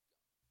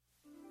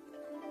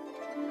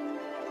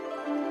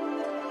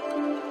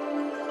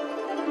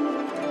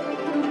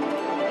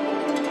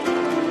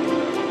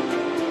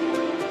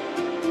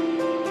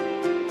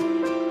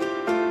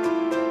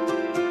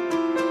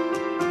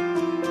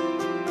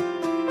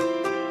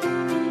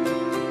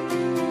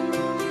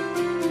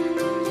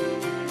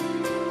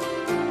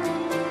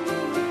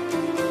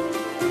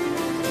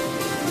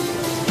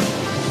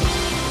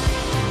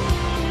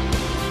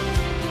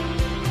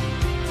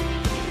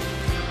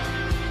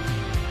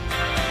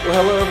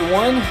Well, hello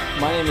everyone.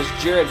 My name is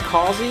Jared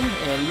Causey,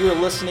 and you are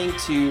listening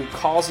to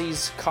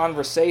Causey's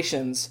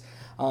Conversations.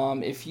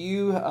 If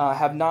you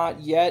have not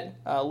yet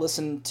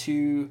listened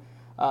to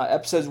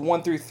episodes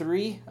 1 through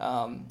 3,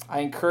 I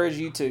encourage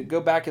you to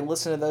go back and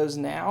listen to those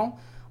now.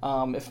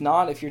 If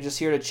not, if you're just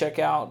here to check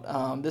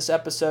out this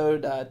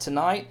episode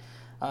tonight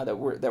that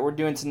we're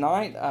doing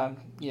tonight,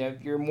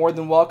 you're more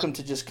than welcome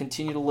to just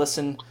continue to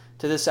listen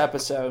to this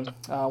episode.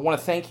 I want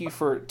to thank you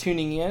for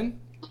tuning in.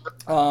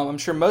 I'm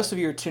sure most of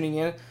you are tuning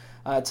in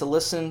to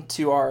listen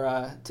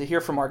to to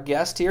hear from our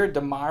guest here,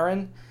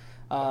 Damiron.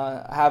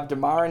 I have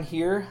Damiron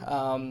here.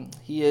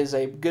 He is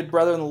a good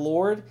brother in the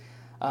Lord.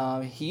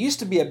 He used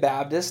to be a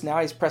Baptist, now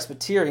he's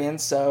Presbyterian,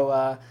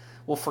 so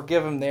we'll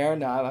forgive him there.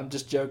 No, I'm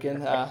just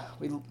joking. I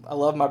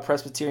love my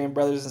Presbyterian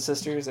brothers and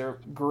sisters. They're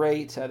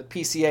great. The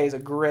PCA is a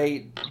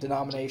great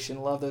denomination.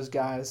 Love those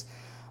guys.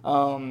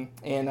 But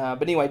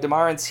anyway,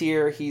 Damiron's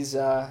here. He's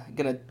going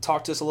to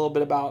talk to us a little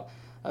bit about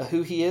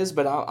who he is,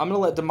 but I'm going to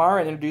let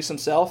Damiron introduce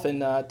himself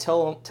and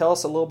tell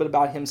us a little bit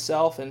about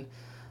himself and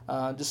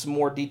just some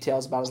more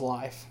details about his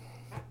life.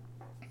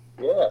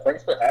 Yeah,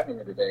 thanks for having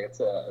me today.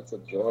 It's a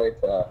joy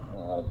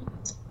to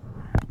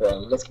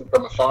listen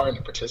from afar and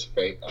to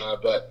participate.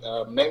 But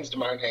my name's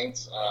Damiron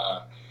Haynes.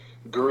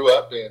 Grew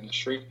up in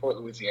Shreveport,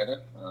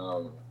 Louisiana,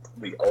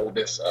 the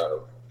oldest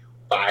of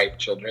 5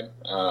 children.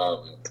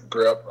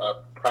 Grew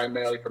up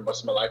primarily for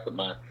most of my life with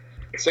my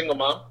single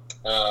mom.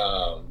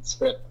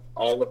 Spent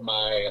all of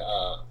my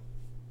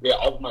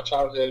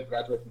childhood,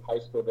 graduated from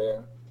high school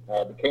there.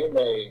 Became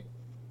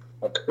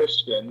a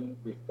Christian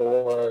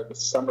before the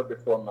summer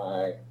before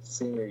my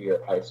senior year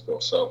of high school.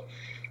 So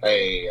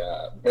a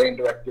band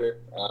director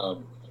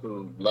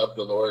who loved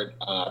the Lord.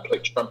 I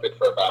played trumpet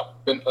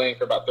been playing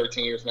for about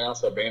 13 years now.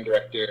 So a band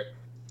director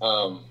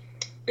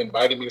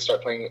invited me to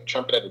start playing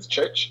trumpet at his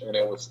church, and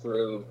it was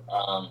through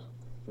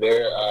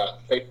their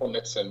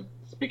faithfulness and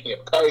speaking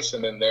of Christ,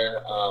 and then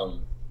their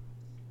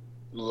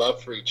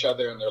love for each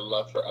other and their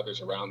love for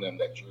others around them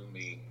that drew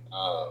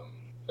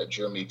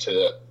me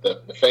to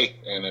the faith.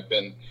 And I've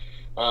been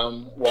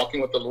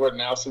walking with the Lord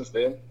now since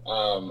then.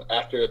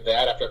 After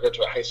I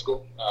graduated high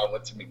school,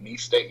 went to McNeese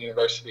State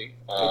University.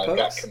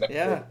 Got connected.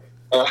 Yeah.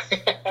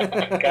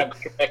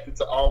 Got connected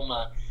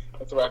to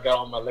that's where I got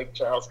all my Lake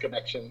Charles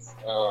connections.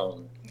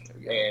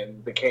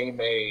 And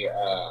became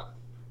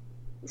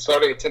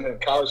started attending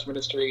college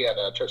ministry at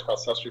a church called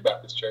South Street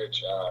Baptist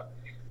Church.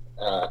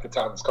 At the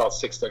time, it was called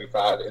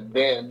 635. And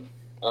then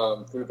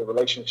through the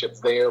relationships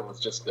there, was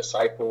just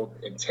discipled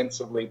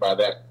intensively by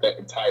that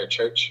entire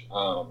church.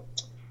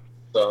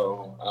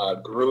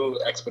 So grew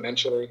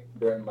exponentially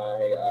during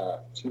my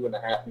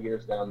 2.5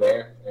 years down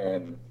there.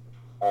 And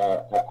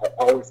I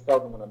always tell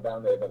them when I'm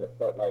down there that it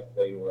felt like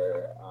they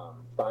were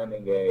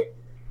finding a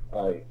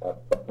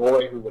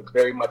boy who was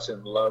very much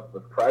in love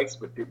with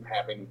Christ but didn't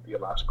have any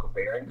theological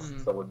bearings.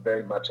 Mm-hmm. So was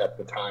very much at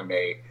the time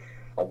a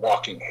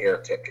walking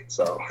heretic.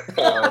 So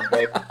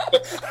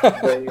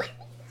they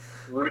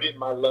rooted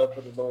my love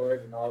for the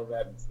Lord and all of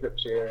that in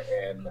Scripture,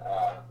 and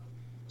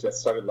just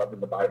started loving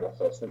the Bible.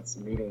 So since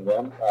meeting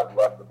them, I've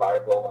loved the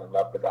Bible and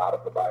loved the God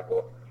of the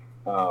Bible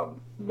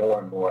more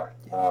and more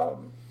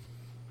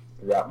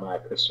throughout my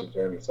Christian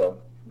journey. So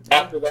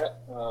after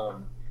that,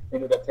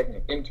 ended up taking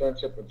an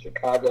internship in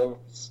Chicago,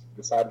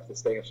 decided to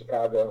stay in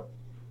Chicago,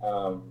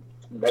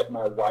 met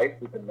my wife.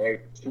 We've been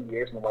married for 2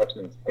 years. My wife's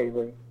name is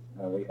Haley.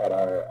 We had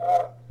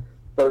our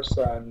first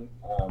son,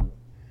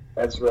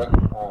 Ezra,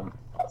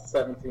 about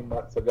 17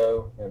 months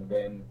ago, and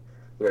then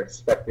we're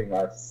expecting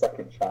our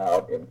second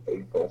child in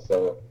April.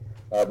 So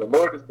the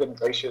Lord has been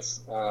gracious,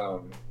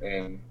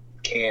 and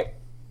can't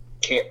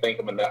thank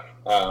Him enough.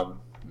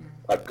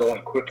 Like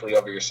going quickly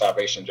over your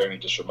salvation journey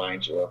just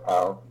reminds you of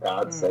how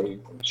God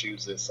saves and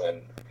chooses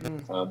and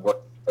works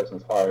in a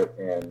person's heart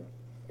and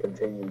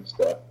continues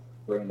to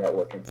bring that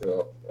work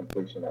into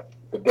completion at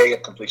the day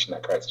of completion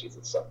at Christ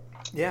Jesus. So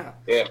yeah.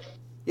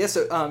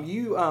 So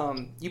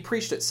you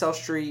preached at South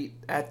Street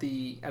at a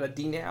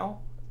DNOW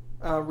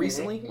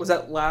recently. Mm-hmm. Was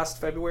that last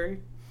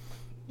February?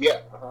 Yeah.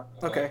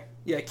 Okay.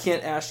 Yeah.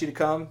 Kent asked you to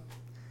come.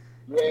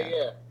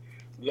 Yeah.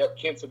 Yep.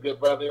 Kent's a good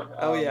brother.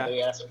 Yeah.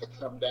 They asked me to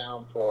come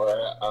down for.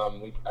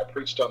 I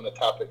preached on the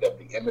topic of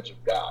the image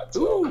of God.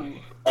 So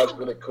that was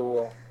really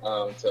cool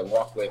to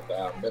walk with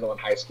middle and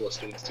high school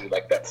students too.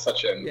 Like that's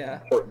such an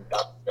important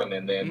doctrine.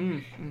 And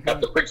then got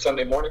to preach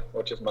Sunday morning,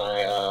 which is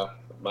my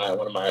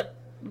one of my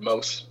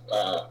most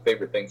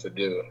favorite things to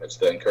do, is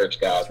to encourage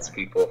God's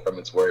people from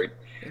His Word.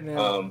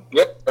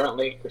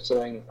 Currently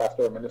pursuing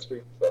pastoral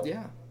ministry. So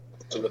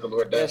see what the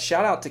Lord does. Yeah,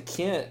 shout out to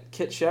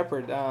Kent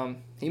Shepard.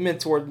 He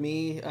mentored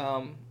me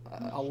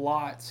a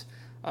lot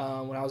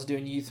when I was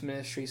doing youth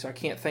ministry, so I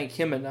can't thank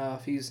him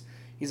enough. He's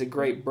a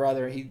great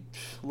brother. He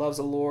loves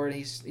the Lord.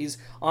 He's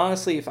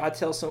honestly, if I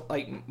tell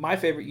my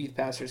favorite youth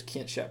pastor is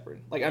Kent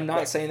Shepard. Like, I'm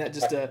not saying that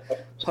just to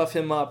puff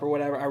him up or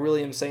whatever. I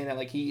really am saying that.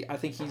 Like, I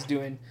think he's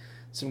doing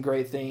some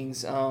great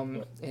things,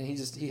 and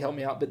he helped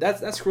me out. But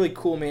that's really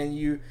cool, man.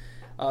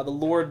 The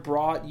Lord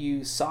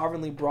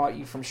sovereignly brought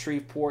you from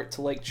Shreveport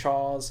to Lake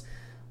Charles.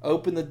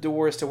 opened the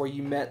doors to where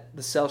you met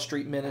the Cell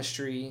Street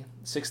Ministry,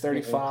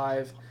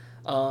 635.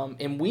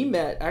 And we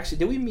met, actually,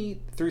 did we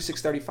meet through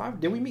 635?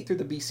 Did we meet through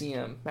the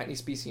BCM,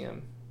 McNeese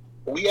BCM?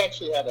 We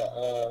actually had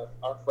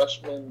our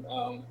freshman,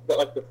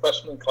 the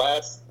freshman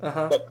class,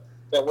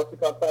 that what's it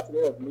called class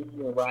today was me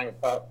and Ryan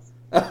Potts.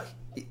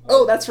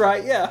 Oh, that's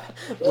right, yeah.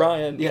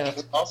 Ryan, yeah.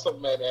 We also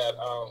met at,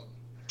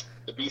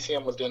 the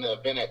BCM was doing an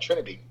event at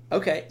Trinity.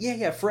 Okay,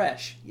 yeah,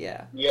 Fresh,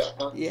 yeah. Yeah.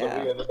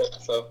 Yeah.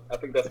 So I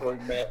think that's where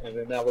we met, and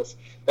then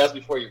that's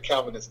before your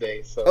Calvinist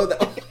days. So.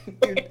 Oh,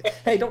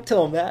 hey, don't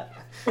tell him that.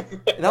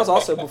 And that was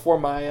also before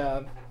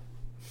my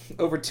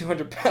over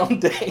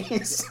 200-pound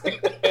days.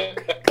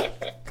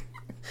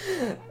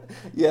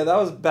 Yeah, that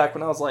was back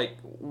when I was like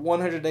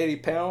 180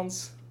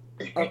 pounds.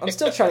 I'm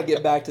still trying to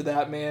get back to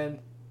that, man,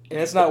 and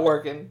it's not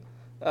working.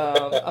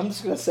 I'm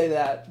just going to say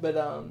that. But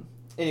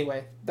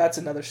anyway, that's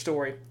another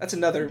story. That's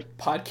another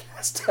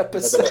podcast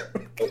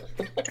episode.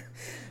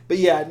 But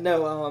yeah,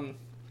 no,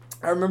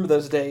 I remember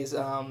those days.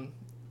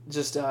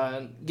 Just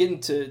getting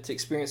to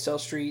experience Cell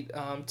Street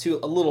to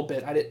a little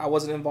bit. I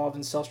wasn't involved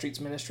in Cell Street's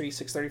ministry,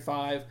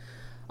 635.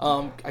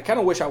 I kind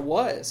of wish I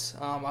was.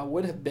 I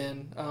would have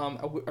been. I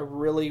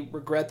really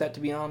regret that, to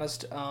be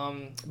honest.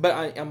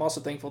 But I'm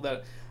also thankful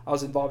that I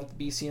was involved at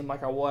the BCM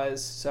like I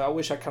was. So I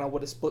wish I kind of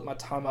would have split my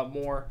time up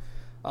more.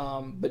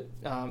 But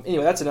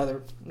anyway, that's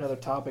another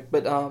topic.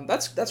 But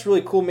that's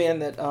really cool, man.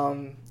 That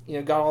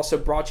God also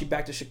brought you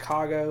back to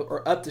Chicago,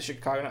 or up to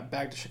Chicago, not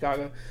back to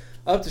Chicago,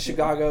 up to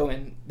Chicago,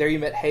 and there you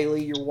met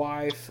Haley, your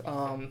wife.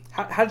 How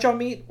did y'all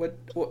meet?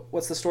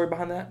 What's the story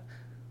behind that?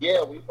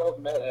 Yeah, we both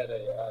met at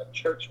a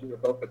church we were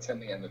both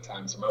attending at the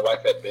time. So my wife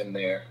had been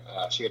there.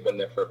 She had been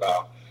there for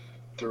about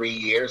 3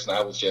 years, and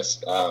I was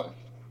just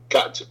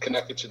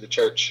connected to the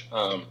church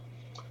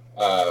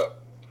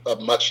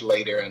much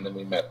later, and then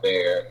we met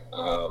there.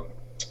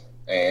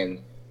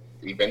 And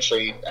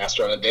eventually asked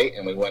her on a date,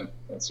 and we went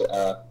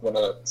on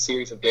a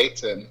series of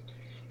dates and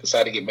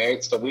decided to get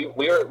married. So we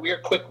were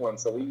quick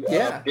ones. So we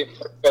did each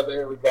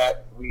other.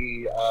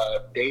 We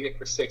dated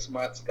for 6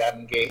 months, got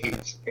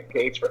engaged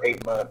for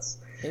 8 months.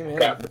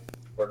 Amen.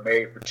 Were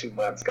married for 2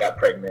 months, got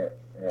pregnant,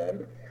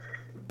 and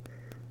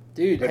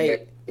dude,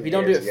 hey, if you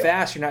don't do it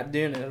fast, you're not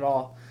doing it at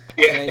all.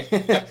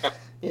 Yeah.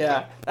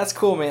 Yeah, that's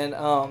cool, man.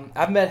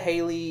 I've met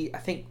Haley.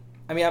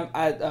 I'm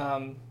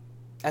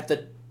at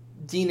the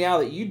D Now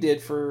that you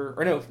did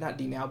not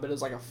D Now, but it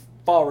was like a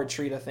fall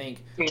retreat, I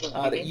think,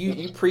 that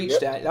you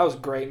preached at. That was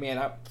great, man.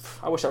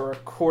 I wish I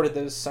recorded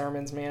those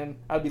sermons, man.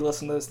 I'd be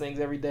listening to those things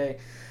every day.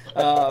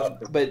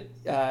 But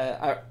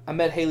I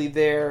met Haley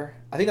there.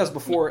 I think that was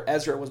before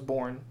Ezra was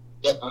born.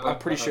 I'm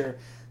pretty sure.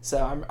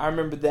 So I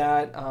remember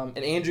that. And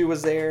Andrew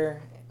was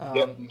there.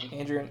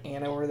 Andrew and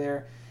Anna were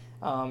there.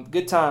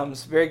 Good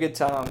times, very good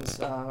times.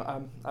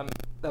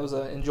 That was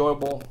an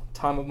enjoyable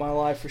time of my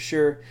life for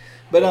sure.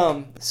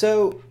 But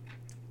so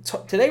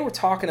today we're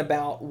talking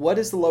about what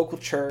is the local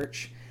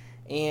church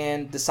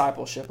and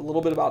discipleship. A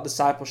little bit about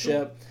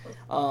discipleship.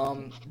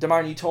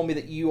 Demiron, you told me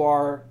that you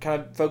are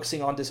kind of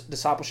focusing on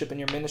discipleship in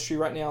your ministry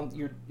right now.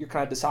 You're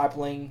kind of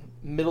discipling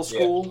middle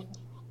school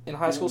and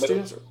high school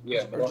students.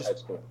 Middle high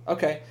school.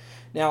 Okay.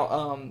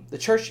 Now, the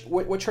church.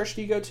 What church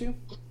do you go to?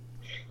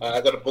 I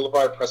go to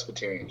Boulevard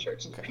Presbyterian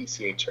Church, the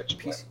PCA church.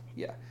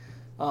 Yeah.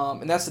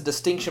 And that's the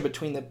distinction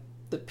between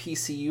the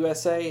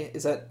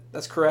PCUSA.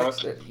 That's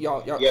correct?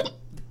 Y'all,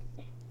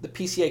 the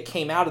PCA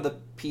came out of the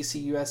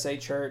PCUSA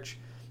church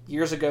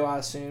years ago, I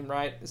assume,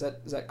 right? Is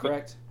that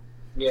correct?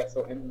 Yeah.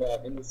 So in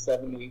the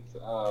 70s,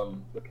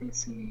 the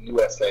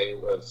PCUSA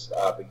was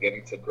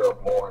beginning to grow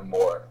more and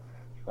more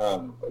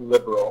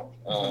liberal.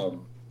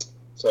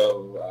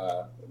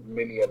 So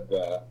many of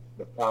the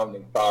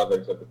founding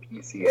fathers of the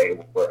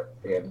PCA were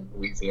in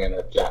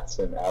Louisiana,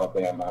 Jackson,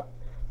 Alabama.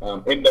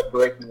 Ended up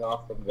breaking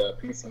off from the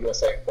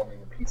PCUSA and forming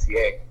the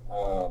PCA,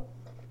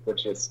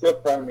 which is still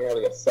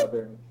primarily a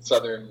southern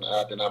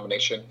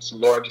denomination. It's the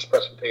largest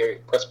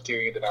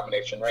Presbyterian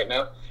denomination right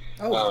now.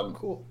 Oh,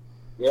 cool.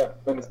 Yeah,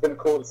 and it's been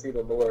cool to see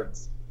the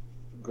Lord's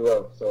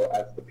grow. So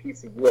as the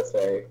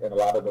PCUSA and a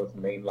lot of those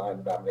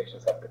mainline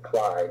denominations have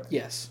declined,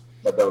 yes,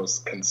 but those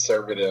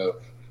conservative,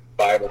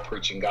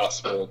 Bible-preaching,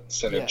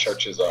 gospel-centered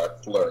churches are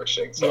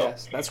flourishing. So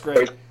yes, that's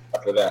great.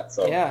 After that,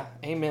 so yeah,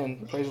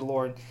 amen. Praise the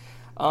Lord.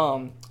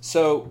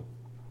 So,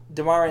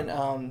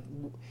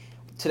 Demiron,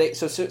 today,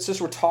 so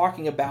since we're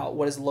talking about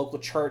what is the local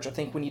church, I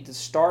think we need to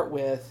start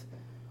with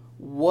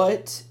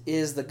what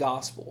is the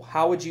gospel.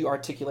 How would you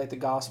articulate the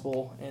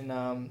gospel in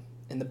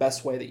the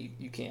best way that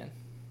you can?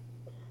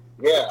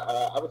 Yeah,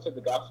 I would say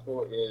the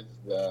gospel is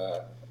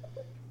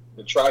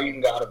the triune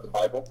God of the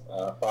Bible,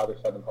 Father,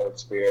 Son, and Holy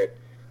Spirit,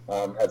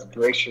 has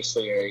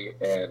graciously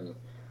and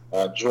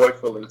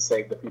joyfully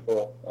saved the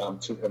people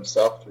to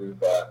himself through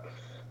the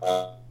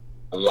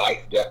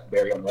life, death,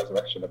 burial, and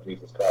resurrection of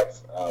Jesus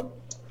Christ.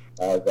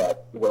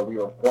 That where we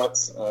were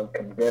once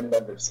condemned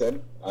under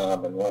sin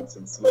and once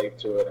enslaved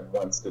to it and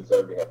once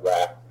deserving of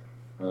wrath,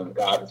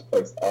 God has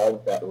placed all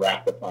of that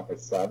wrath upon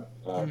his Son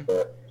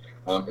for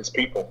his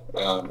people.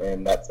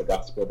 And that's the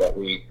gospel that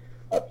we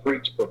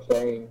preach,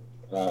 proclaim,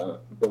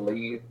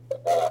 believe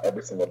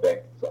every single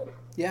day. So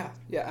yeah,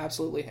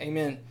 absolutely,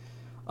 amen.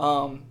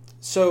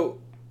 So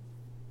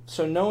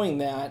knowing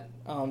that,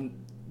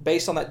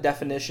 based on that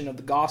definition of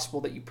the gospel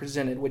that you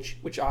presented,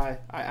 which I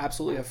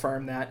absolutely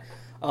affirm that,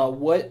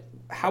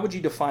 how would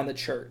you define the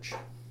church?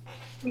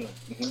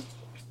 Mm-hmm.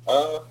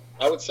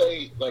 I would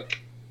say,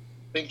 like,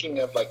 thinking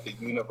of like the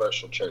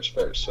universal church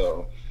first.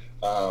 So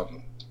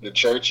the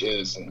church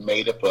is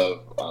made up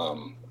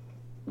of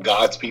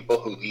God's people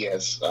who He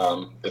has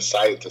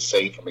decided to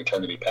save from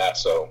eternity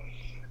past. So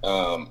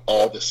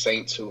all the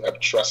saints who have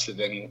trusted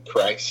in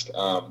Christ,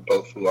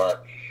 both who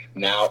are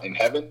now in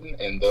heaven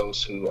and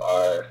those who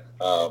are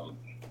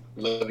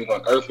living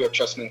on earth who have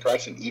trusted in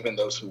Christ, and even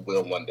those who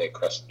will one day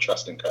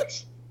trust in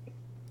Christ.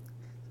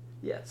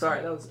 Yeah,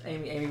 sorry, that was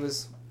Amy. Amy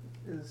was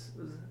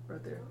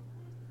right there.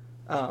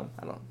 I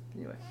don't.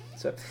 Anyway,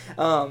 so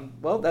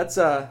well,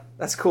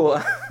 that's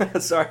cool.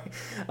 Sorry.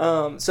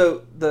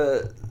 So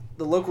the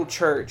local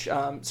church.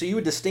 So you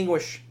would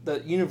distinguish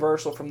the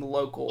universal from the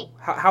local.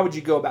 How would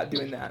you go about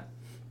doing that?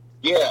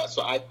 Yeah,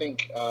 so I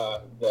think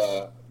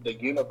the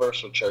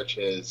universal church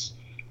is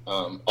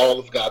all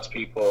of God's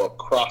people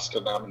across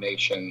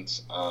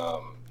denominations,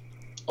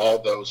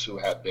 all those who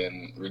have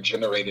been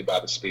regenerated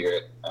by the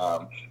Spirit.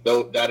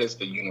 Though that is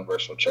the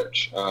universal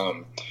church.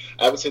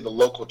 I would say the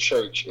local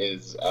church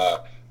is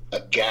a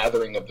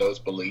gathering of those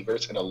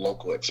believers in a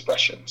local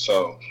expression.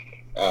 So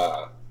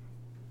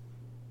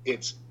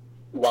it's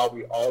while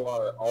all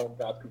of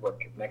God's people are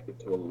connected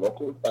to a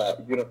local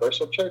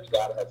universal church,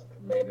 God has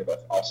commanded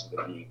us also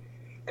to be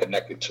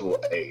connected to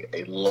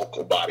a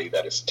local body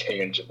that is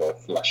tangible,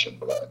 flesh and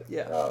blood.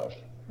 Yeah.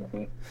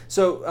 Mm-hmm.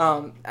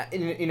 So,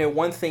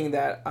 one thing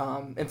that,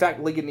 in fact,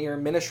 Ligonier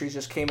Ministries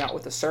just came out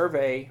with a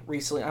survey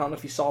recently. I don't know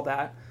if you saw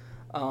that.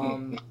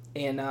 And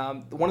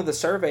one of the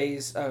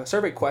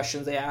survey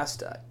questions, they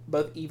asked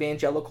both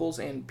evangelicals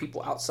and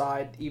people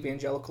outside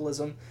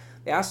evangelicalism.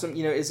 They asked them,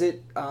 is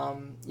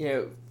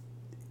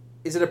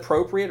it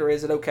appropriate or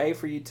is it okay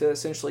for you to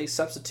essentially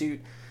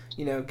substitute,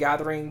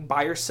 gathering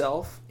by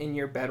yourself in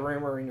your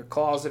bedroom or in your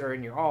closet or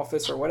in your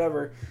office or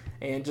whatever,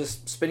 and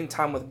just spending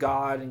time with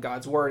God and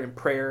God's Word and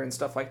prayer and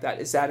stuff like that?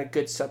 Is that a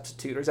good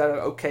substitute, or is that an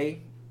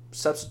okay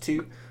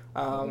substitute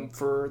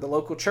for the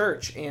local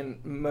church?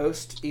 And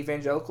most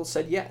evangelicals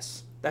said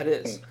yes, that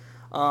is.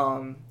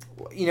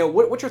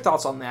 What's your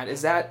thoughts on that?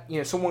 Is that,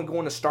 someone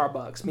going to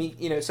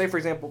Starbucks? Say for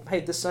example,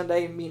 hey, this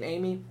Sunday, me and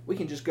Amy, we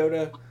can just go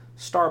to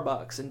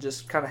Starbucks and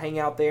just kind of hang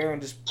out there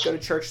and just go to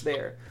church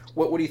there.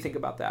 What do you think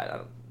about that?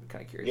 I'm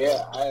kind of curious.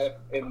 Yeah,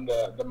 in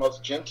the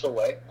most gentle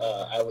way,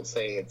 I would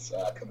say it's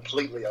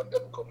completely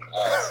unbiblical.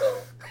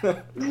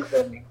 So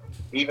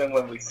even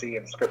when we see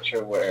in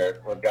Scripture where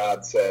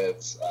God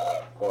says,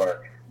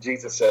 or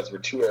Jesus says,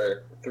 where 2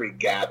 or 3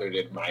 gathered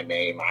in my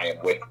name, I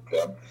am with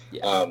them.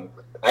 Yeah.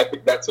 I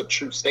think that's a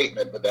true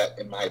statement, but that,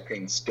 in my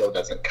opinion, still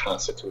doesn't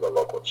constitute a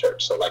local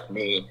church. So like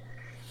me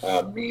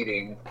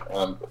meeting,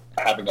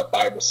 having a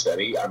Bible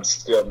study, I'm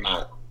still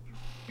not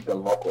the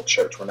local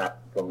church. We're not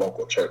the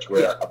local church.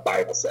 We're a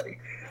Bible study.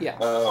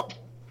 Yeah.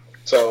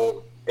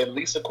 So at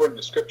least according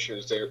to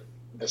Scriptures,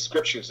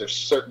 there's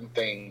certain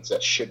things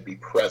that should be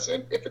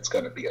present if it's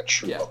going to be a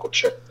true local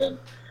church. And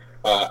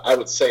I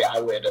would say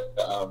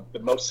the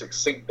most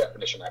succinct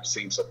definition I've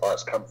seen so far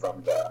has come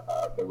from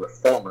the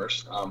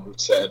Reformers, who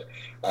said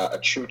a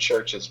true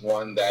church is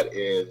one that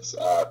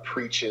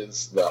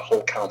preaches the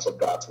whole counsel of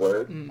God's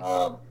Word,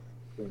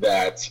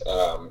 that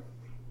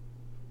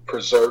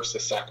preserves the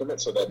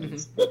sacrament, so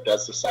that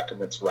does the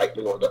sacraments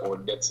rightly, or the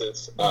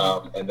ordinances,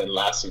 and then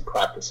lastly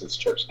practices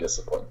church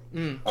discipline.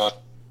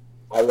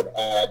 I would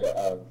add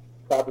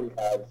probably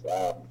has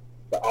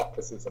the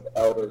offices of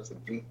elders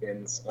and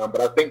deacons,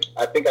 but I think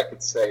I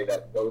could say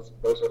that those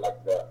are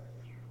like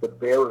the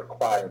bare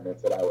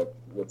requirements that I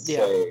would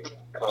say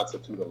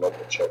constitute a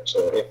local church.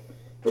 So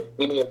if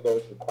any of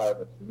those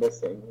requirements are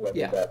missing,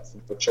 whether that's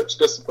the church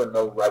discipline,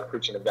 no right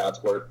preaching of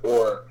God's Word,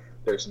 or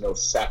there's no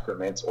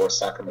sacraments, or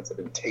sacraments have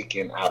been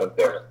taken out of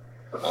their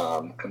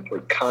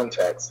complete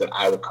context, then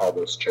I would call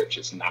those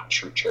churches not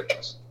true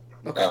churches.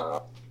 Okay.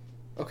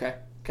 Okay.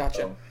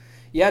 Gotcha.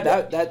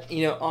 That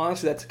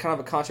honestly, that's kind of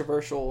a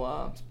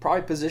controversial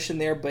probably position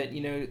there, but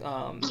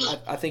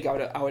I think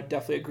I would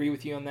definitely agree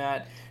with you on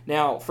that.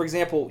 Now, for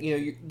example,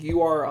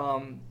 you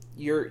are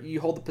you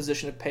hold the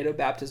position of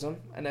paedobaptism,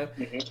 I know,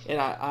 and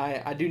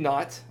I do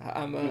not.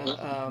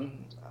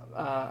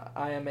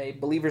 I am a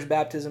believer's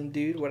baptism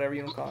dude, whatever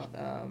you want to call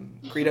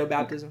it, credo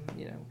baptism.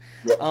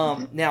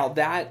 Now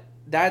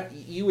that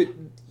you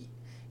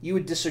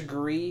would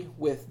disagree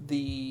with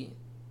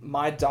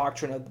my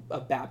doctrine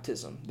of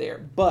baptism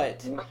there,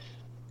 but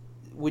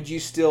would you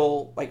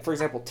still, like, for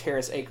example,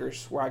 Terrace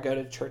Acres, where I go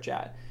to church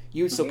at,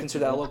 you would still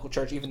consider that a local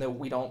church, even though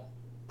we don't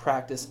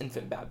practice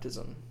infant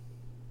baptism?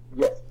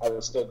 Yes, I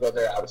would still go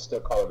there. I would still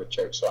call it a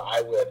church. So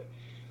I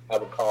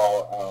would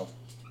call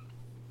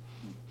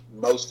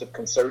most of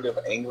conservative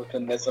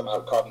Anglicanism, I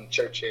would call them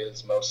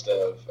churches. Most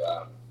of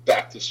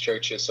Baptist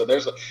churches. So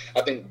there's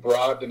I think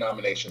broad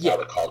denominations I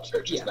would call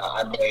churches. Now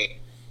I may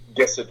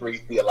disagree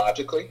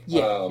theologically.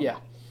 Yeah.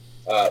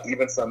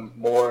 Even some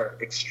more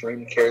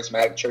extreme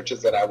charismatic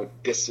churches that I would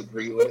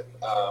disagree with.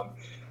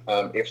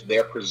 If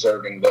they're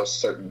preserving those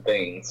certain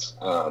things,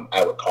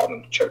 I would call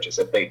them churches.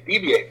 If they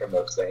deviate from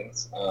those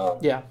things,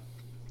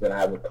 then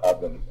I would call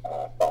them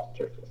false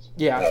churches.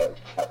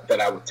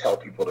 Then I would tell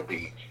people to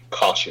be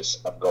cautious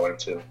of going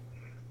to.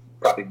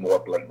 Probably more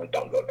blatantly,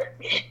 don't go there.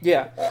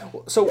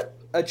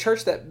 A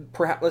church that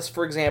perhaps,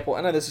 for example,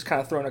 I know this is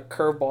kind of throwing a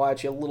curveball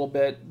at you a little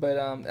bit, but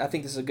I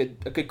think this is a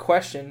good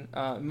question,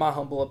 in my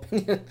humble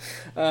opinion.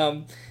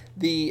 So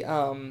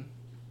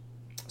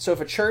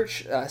if a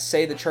church,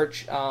 say the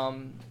church,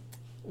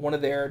 one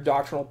of their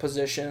doctrinal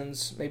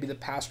positions, maybe the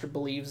pastor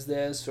believes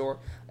this, or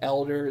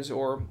elders,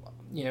 or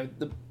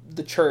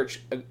the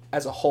church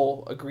as a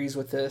whole agrees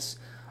with this.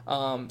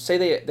 Say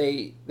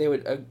they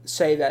would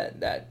say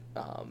that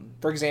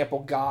for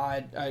example,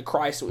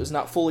 Christ was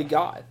not fully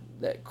God.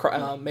 That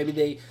maybe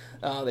they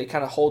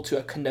kind of hold to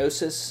a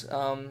kenosis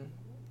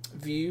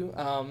view.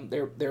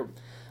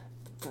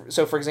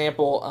 So for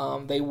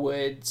example, they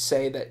would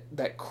say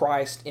that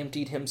Christ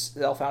emptied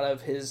himself out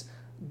of his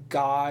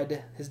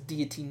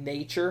deity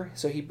nature,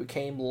 so he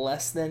became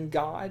less than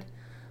God,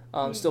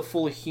 still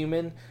fully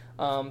human.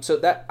 So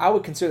that I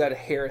would consider that a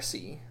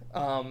heresy.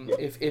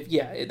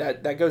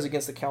 That goes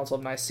against the Council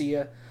of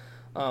Nicaea,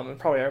 and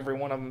probably every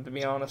one of them, to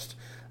be honest.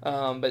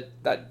 But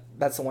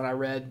that's the one I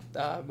read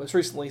most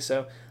recently.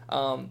 So,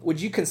 would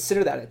you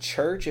consider that a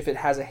church if it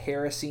has a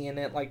heresy in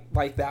it,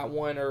 like that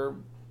one, or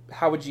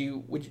what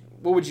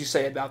would you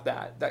say about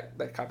that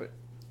kind of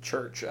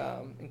church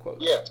in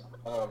quotes? Yeah,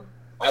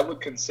 I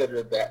would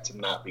consider that to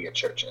not be a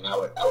church, and I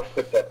would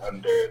put that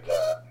under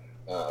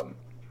the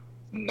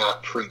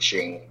not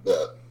preaching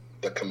the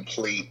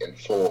complete and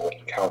full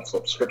counsel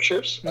of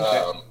scriptures.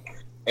 Okay.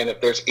 And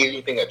if there's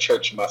anything a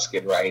church must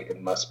get right,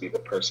 it must be the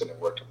person and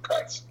work of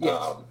Christ.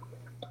 Yes.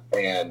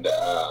 And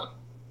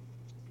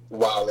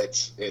while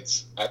it's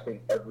I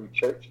think every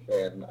church,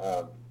 and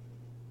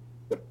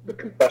the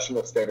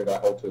confessional standard I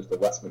hold to is the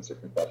Westminster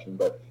Confession,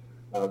 but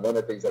one of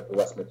the things that the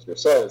Westminster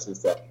says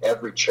is that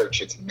every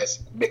church is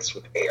mixed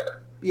with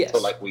error. Yes.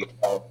 So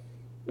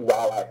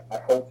while I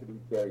hold to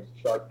these very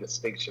sharp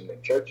distinctions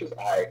in churches,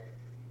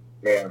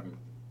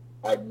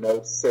 I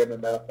know sin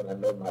enough, and I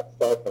know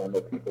myself, and I know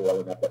people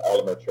well enough that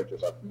all of our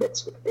churches are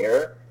mixed with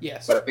error.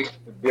 Yes. But I think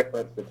the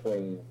difference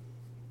between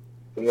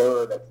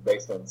error that's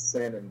based on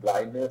sin and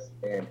blindness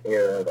and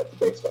error that's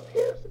based on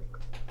heresy.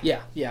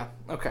 Yeah.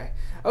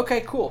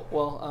 Okay, cool.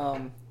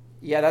 Well,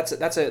 that's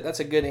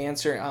a good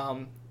answer.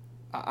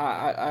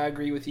 I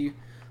agree with you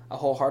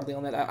wholeheartedly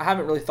on that. I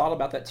haven't really thought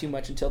about that too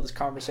much until this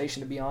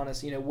conversation, to be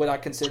honest. Would I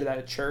consider that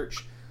a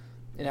church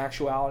in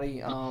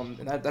actuality?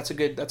 And that's a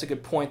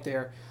good point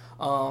there.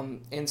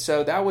 And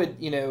so that would,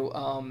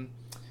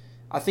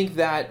 I think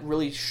that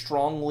really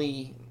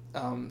strongly,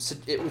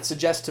 it would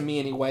suggest to me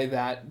anyway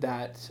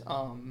that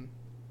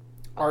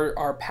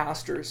our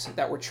pastors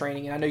that we're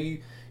training, and I know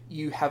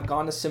you have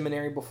gone to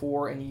seminary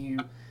before, and you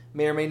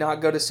may or may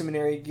not go to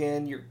seminary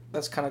again.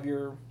 That's kind of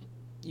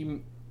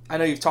I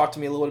know you've talked to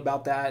me a little bit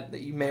about that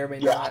you may or may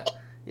not.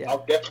 Yeah.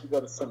 I'll definitely go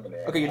to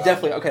seminary. Okay, you're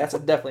definitely okay. That's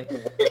definitely.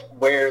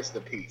 Where's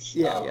the piece?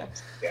 Yeah.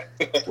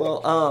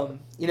 Well,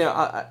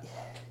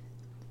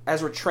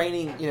 as we're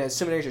training,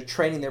 seminaries are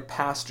training their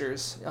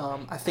pastors.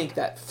 I think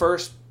that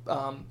first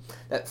thing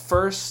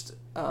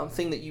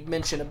that you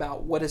mentioned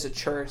about what is a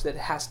church, that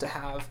it has to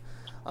have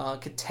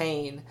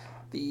contain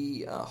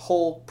the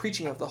whole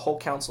preaching of the whole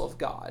counsel of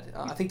God.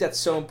 I think that's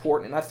so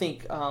important, and I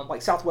think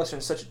like Southwestern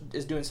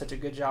is doing such a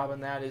good job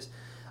in that. Is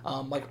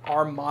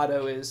our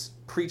motto is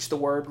preach the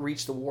word,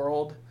 reach the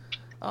world.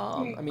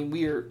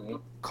 We are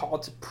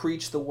called to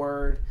preach the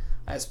word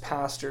as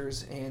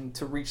pastors and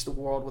to reach the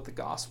world with the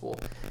gospel.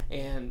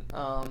 And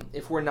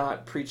if we're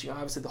not preaching,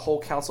 obviously, the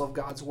whole counsel of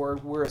God's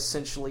word, we're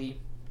essentially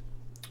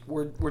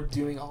we're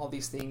doing all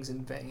these things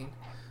in vain.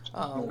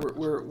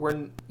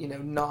 We're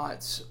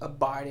not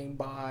abiding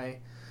by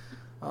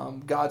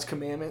God's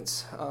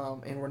commandments,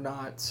 and we're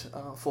not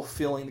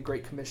fulfilling the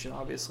Great Commission,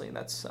 obviously, and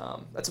that's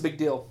a big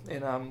deal.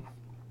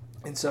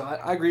 And so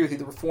I agree with you.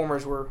 The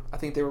reformers I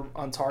think they were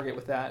on target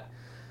with that.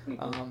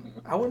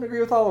 I wouldn't agree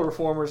with all the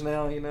reformers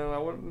now. I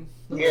wouldn't.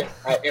 Yeah,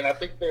 and I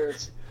think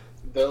there's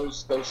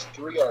those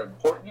three are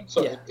important.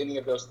 So if any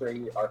of those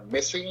three are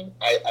missing,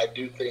 I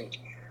do think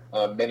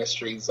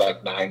ministries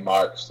like Nine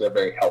Marks, they're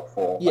very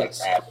helpful.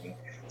 Yes. Like adding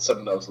some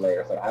of those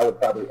layers. Like I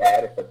would probably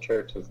add, if a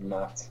church is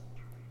not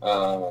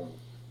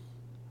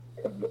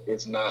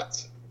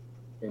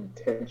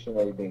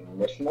intentionally being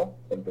missional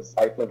and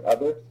discipling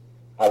others,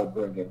 I would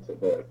bring into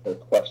the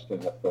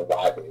question of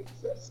why they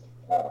exist.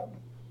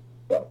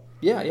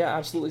 Yeah,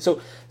 absolutely.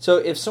 So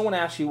if someone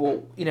asks you, well,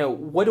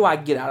 what do I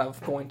get out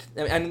of going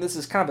to? I mean, this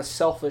is kind of a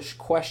selfish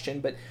question,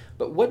 but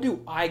what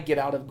do I get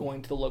out of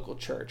going to the local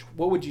church?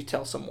 What would you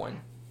tell someone?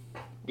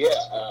 Yeah,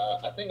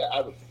 I think I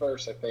would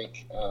first. I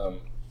think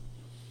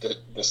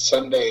the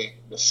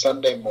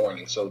Sunday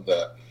morning, so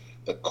the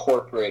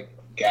corporate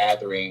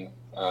gathering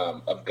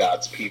of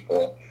God's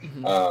people.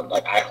 Mm-hmm.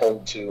 Like I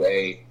hold to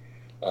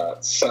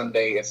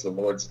Sunday is the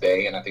Lord's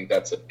Day, and I think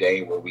that's a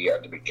day where we are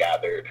to be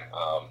gathered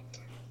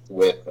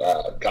with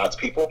God's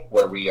people,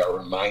 where we are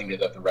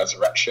reminded of the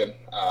resurrection,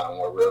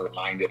 where we're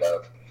reminded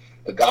of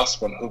the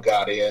gospel and who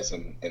God is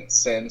and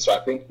sin. So I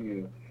think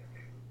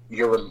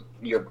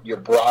you're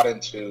brought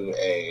into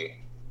a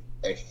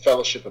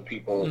fellowship of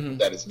people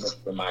that is meant to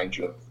remind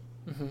you of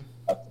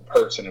the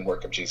person and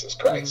work of Jesus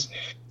Christ.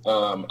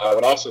 I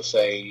would also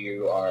say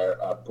you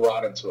are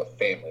brought into a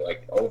family,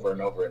 like over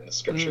and over in the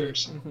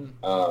scriptures.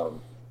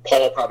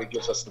 Paul probably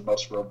gives us the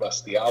most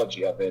robust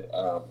theology of it,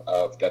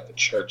 of that the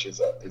church is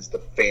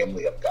the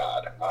family of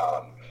God.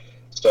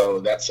 So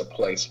that's a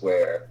place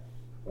where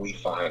we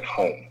find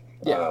home,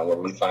 where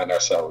we find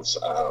ourselves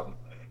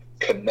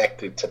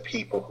connected to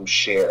people who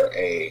share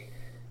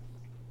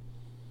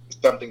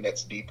something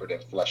that's deeper than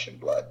flesh and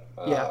blood.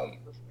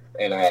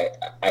 And I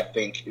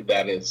think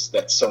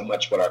that's so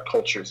much what our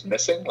culture is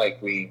missing.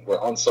 Like we're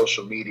on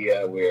social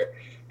media, we're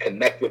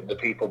connected to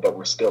people, but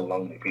we're still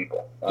lonely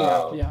people.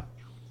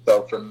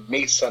 So for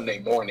me, Sunday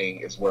morning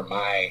is where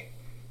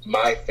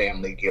my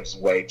family gives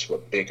way to a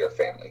bigger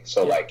family.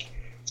 So like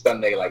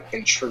Sunday like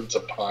intrudes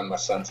upon my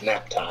son's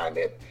nap time.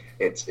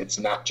 It's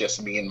not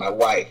just me and my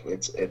wife.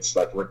 It's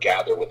like we're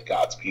gathered with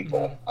God's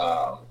people.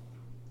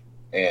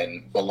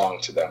 And belong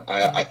to them.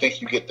 I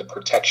think you get the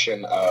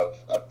protection of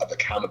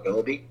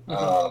accountability,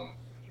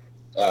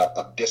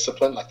 of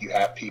discipline. Like you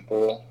have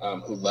people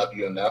who love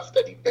you enough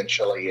that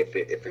eventually, if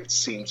it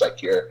seems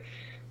like your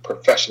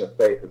profession of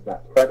faith is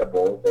not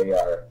credible, they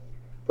are,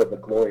 for the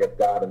glory of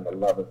God and the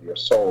love of your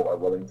soul, are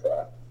willing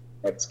to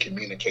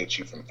excommunicate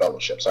you from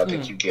fellowship. So I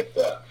think you get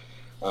the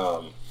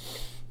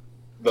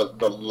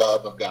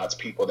love of God's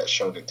people that's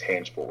shown in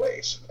tangible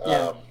ways,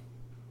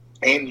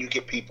 and you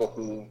get people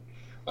who,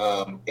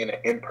 in an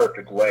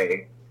imperfect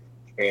way,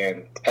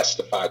 and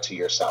testify to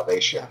your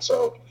salvation.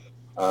 So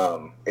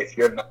if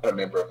you're not a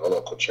member of a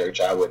local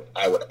church, I would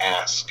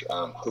ask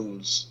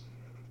who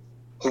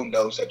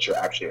knows that you're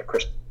actually a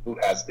Christian, who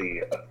has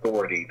the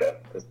authority to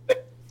say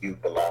you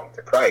belong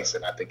to Christ.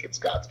 And I think it's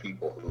God's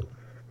people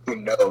who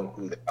know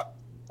who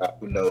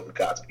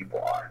God's people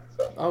are.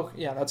 So. Oh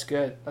yeah, that's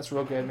good. That's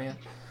real good, man.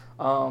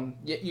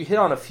 You hit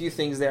on a few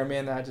things there,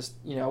 man, that I just,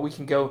 we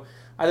can go,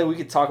 I think we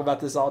could talk about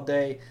this all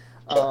day.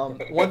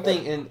 One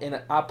thing,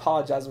 and I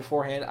apologize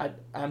beforehand,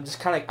 I'm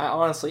just I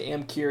honestly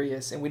am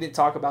curious, and we didn't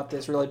talk about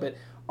this really, but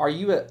are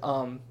you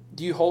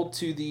do you hold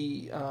to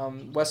the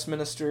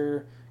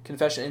Westminster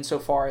Confession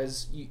insofar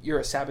as you're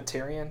a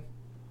Sabbatarian?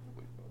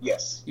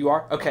 Yes. You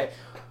are? Okay,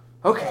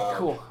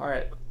 cool. All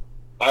right.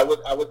 I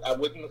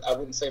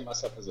wouldn't say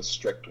myself as a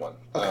strict one.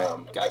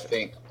 Okay, gotcha. I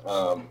think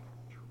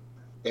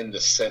in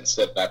the sense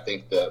that I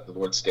think the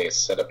Lord's Day is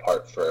set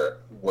apart for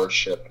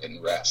worship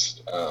and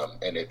rest,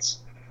 and it's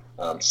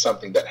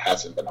something that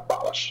hasn't been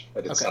abolished.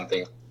 But it's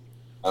something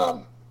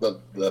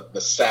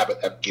the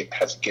Sabbath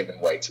has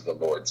given way to the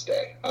Lord's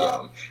Day.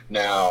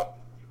 Now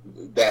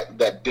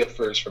that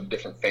differs from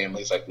different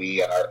families. Like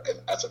we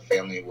as a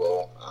family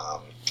will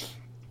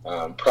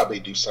probably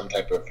do some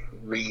type of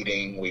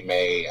reading. We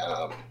may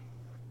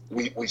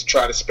we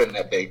try to spend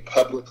that day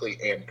publicly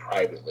and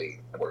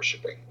privately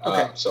worshiping.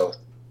 So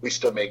we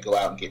still may go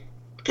out and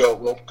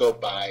we'll go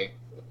buy.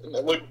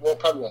 We'll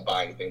probably won't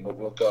buy anything, but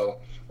we'll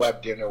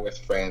have dinner with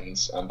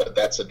friends. But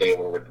that's a day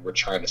where we're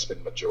trying to spend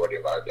the majority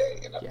of our day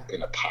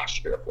in a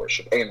posture of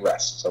worship and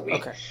rest. So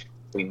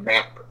we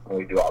nap and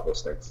we do all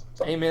those things.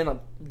 So. Amen,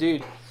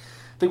 dude. I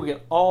think we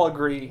can all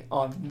agree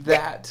on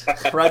that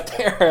right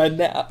there. A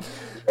nap.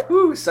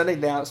 Woo, Sunday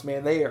naps,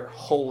 man, they are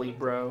holy,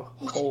 bro.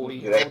 Holy.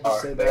 They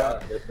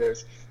are.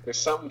 There's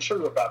something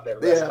true about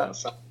that. Rest on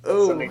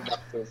Sunday nap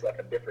feels like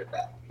a different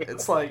nap.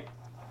 It's like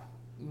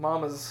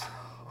mama's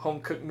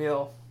home cooked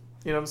meal.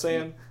 You know what I'm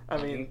saying? I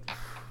mean,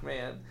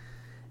 man.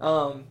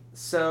 Man,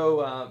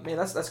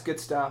 that's good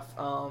stuff.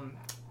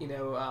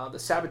 The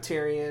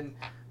Sabbatarian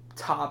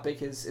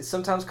topic is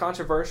sometimes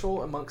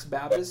controversial amongst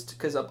Baptists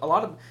because a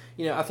lot of,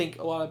 I think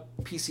a lot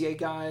of PCA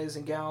guys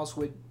and gals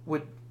would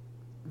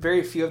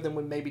very few of them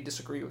would maybe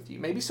disagree with you.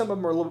 Maybe some of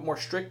them are a little bit more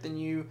strict than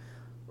you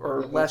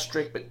or less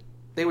strict, but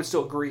they would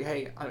still agree,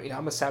 hey,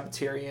 I'm a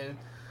Sabbatarian.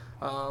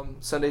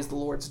 Sunday's the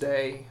Lord's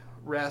Day,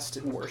 rest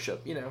and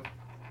worship,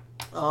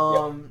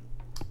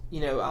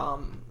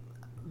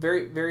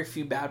 Very, very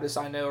few Baptists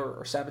I know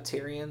are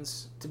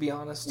Sabbatarians, to be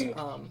honest.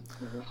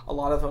 A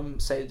lot of them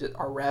say that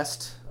our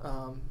rest,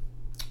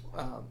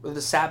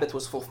 the Sabbath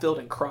was fulfilled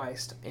in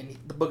Christ. In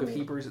the book of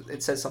Hebrews,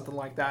 it says something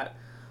like that.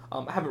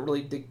 I haven't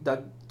really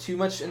dug too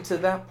much into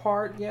that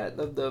part yet,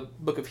 the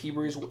book of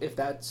Hebrews, if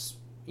that's,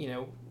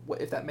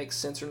 if that makes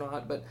sense or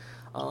not. But,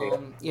 I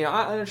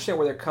understand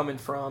where they're coming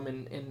from.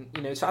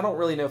 And so I don't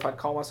really know if I'd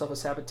call myself a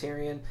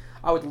Sabbatarian.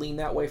 I would lean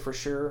that way for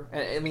sure.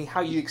 And I mean,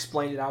 how you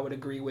explained it, I would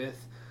agree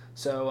with.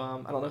 So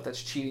I don't know if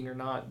that's cheating or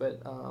not,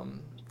 but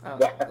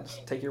I'll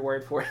just take your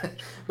word for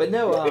it. But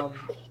no,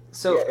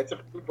 it's a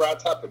pretty broad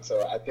topic,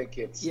 so I think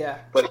it's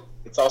but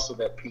it's also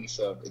that piece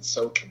of it's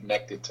so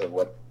connected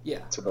to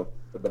to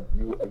the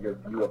view of your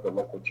view of the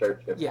local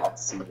church and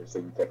see so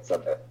you take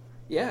Sunday.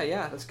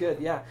 Yeah, that's good.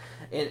 Yeah,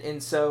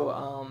 and so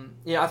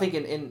I think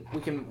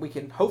we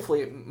can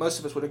hopefully most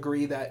of us would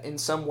agree that in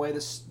some way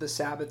the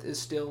Sabbath is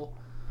still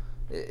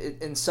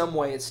in some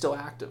way it's still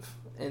active,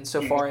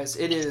 insofar as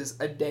it is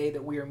a day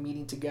that we are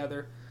meeting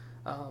together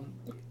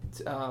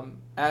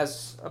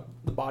as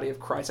the body of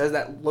Christ, as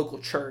that local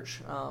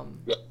church,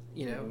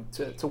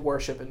 to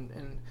worship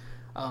and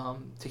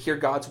to hear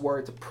God's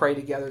word, to pray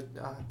together,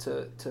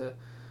 to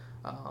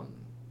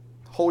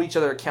hold each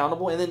other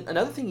accountable. And then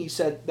another thing you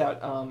said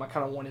that I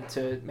kind of wanted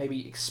to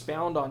maybe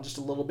expound on just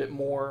a little bit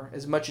more,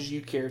 as much as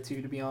you care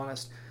to be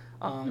honest,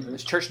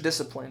 is church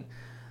discipline.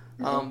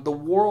 The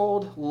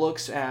world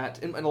looks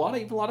at, and a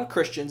lot of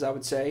Christians, I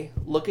would say,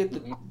 look at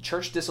the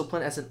church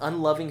discipline as an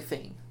unloving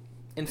thing.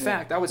 In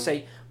fact, I would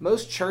say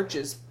most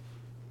churches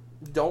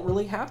don't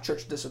really have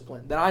church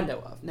discipline that I know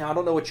of. Now, I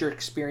don't know what your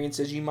experience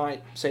is. You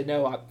might say,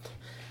 no,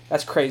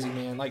 that's crazy,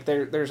 man. Like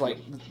there's like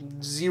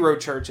 0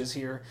 churches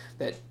here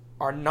that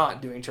are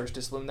not doing church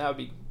discipline. That would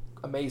be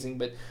amazing.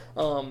 But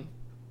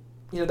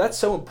that's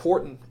so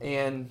important,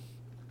 and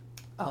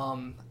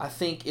I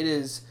think it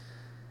is.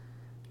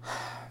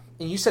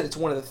 And you said it's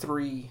one of the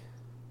 3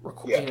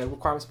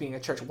 requirements being a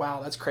church.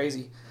 Wow, that's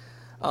crazy.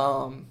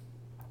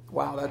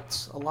 Wow,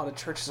 that's a lot of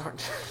churches aren't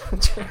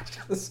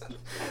churches.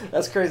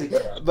 That's crazy.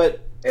 Yeah.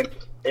 But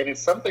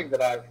it's something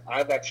that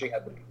I've actually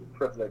had the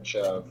privilege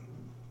of,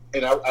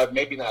 and I've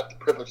maybe not, the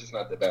privilege is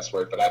not the best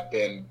word, but I've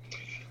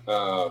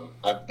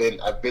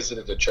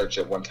visited a church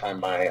at one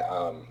time. My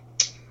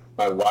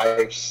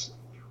wife's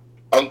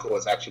uncle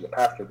is actually the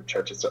pastor of the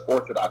church. It's an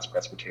Orthodox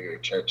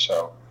Presbyterian church,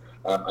 so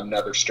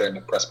another strand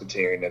of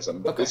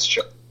Presbyterianism. But This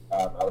church,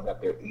 I was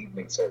at their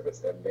evening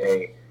service, and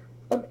they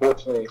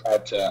unfortunately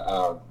had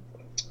to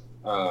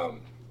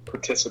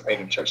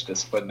participate in church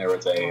discipline. There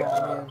was a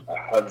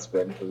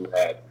husband who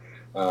had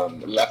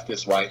left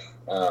his wife,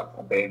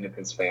 abandoned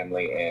his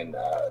family, and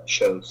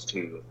chose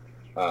to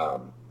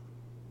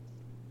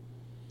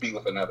be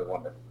with another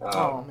woman.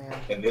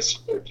 And this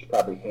church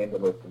probably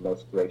handled it the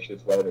most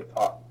gracious way.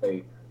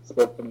 They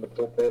spoke from the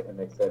pulpit, and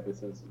they said,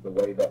 this is the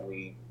way that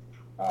we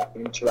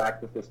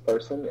interact with this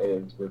person,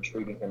 is we're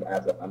treating him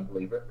as an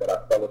unbeliever, that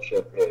our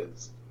fellowship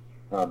is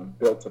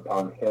built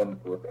upon him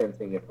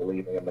repenting and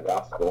believing in the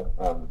gospel.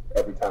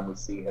 Every time we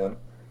see him,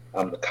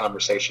 the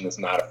conversation is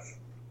not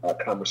a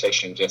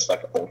conversation just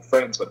like old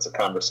friends, but it's a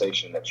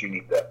conversation that you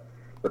need to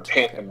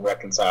repent and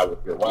reconcile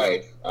with your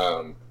wife.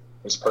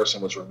 This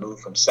person was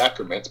removed from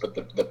sacraments, but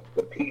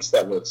the piece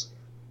that was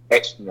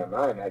etched in my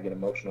mind, I get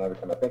emotional every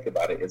time I think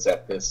about it, is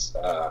that this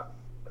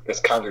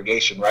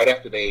congregation, right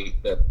after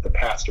the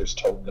pastors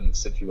told them the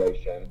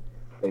situation,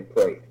 they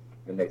prayed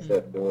and they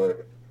said,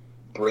 Lord,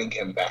 bring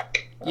him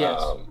back. Yes.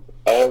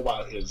 All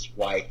while his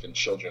wife and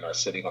children are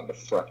sitting on the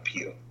front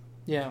pew.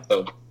 Yeah.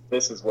 So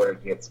this is where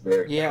it gets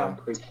very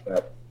concrete.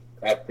 That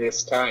at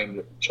this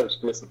time, church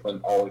discipline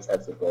always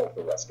has the goal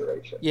for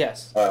restoration.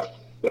 Yes.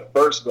 The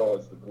first goal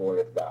is the glory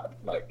of God.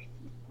 Like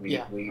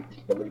we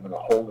believe in a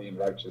holy and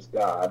righteous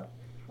God,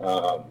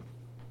 and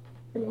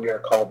we are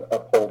called to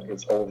uphold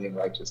His holy and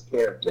righteous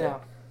character. Yeah.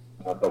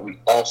 But we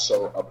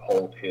also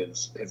uphold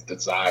His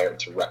desire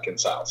to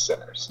reconcile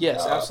sinners.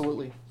 Yes,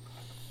 absolutely.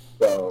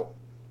 So,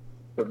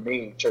 for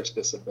me, church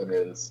discipline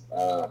is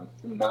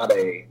not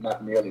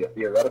merely a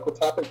theoretical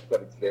topic,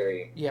 but it's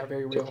very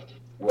real.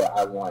 What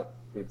I want,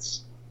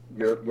 it's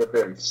your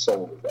very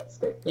soul is at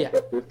stake. Like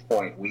at this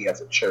point, we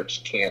as a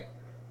church can't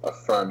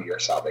affirm your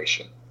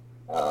salvation.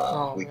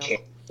 We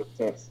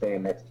can't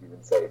stand next to you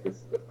and say, this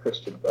is a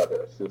Christian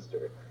brother or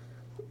sister.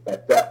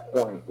 At that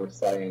point, we're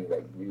saying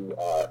that you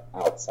are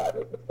outside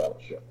of the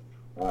fellowship.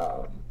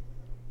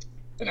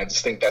 And I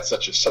just think that's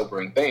such a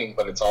sobering thing,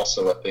 but it's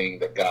also a thing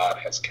that God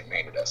has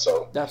commanded us.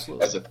 So,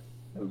 absolutely. As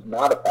who's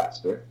not a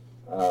pastor,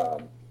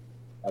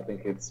 I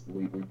think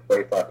we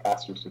pray for our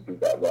pastors to do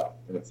that well.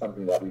 And it's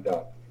something that we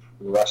don't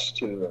rush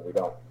to and we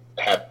don't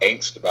have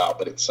angst about,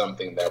 but it's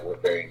something that we're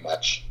very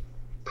much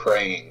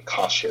praying,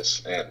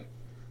 cautious, and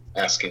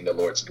asking the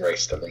Lord's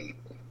grace to lead.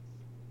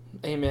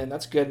 Amen.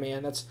 That's good,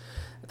 man.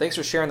 Thanks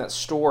for sharing that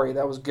story.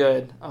 That was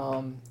good.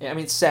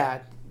 It's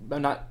sad, but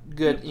not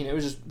good. It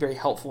was just very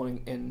helpful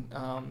and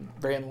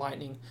very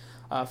enlightening,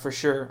 for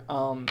sure.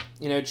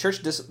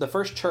 The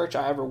first church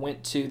I ever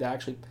went to that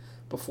actually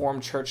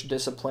performed church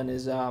discipline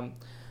is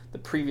the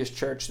previous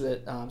church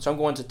that. So I'm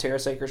going to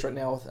Terrace Acres right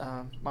now with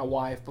my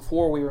wife.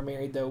 Before we were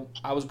married, though,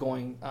 I was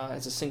going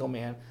as a single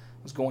man.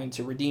 I was going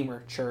to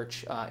Redeemer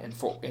Church in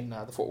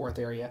the Fort Worth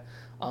area.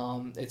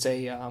 It's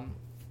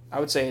I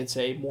would say it's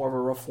a more of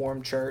a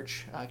Reformed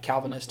church,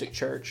 Calvinistic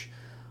church.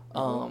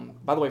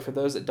 By the way, for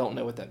those that don't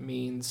know what that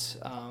means,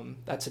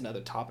 that's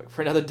another topic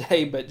for another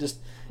day. But just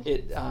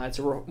it's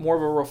more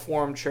of a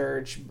Reformed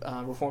church,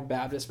 Reformed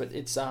Baptist. But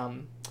it's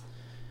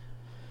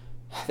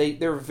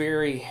they're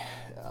very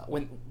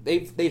when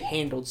they've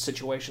handled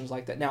situations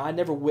like that. Now, I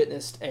never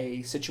witnessed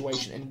a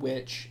situation in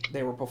which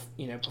they were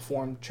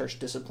performed church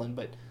discipline,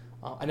 but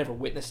I never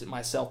witnessed it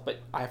myself. But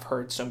I've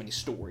heard so many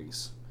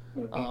stories.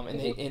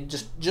 And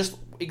just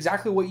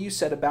exactly what you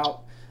said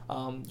about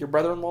your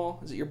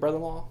brother-in-law. Is it your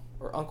brother-in-law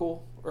or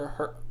uncle or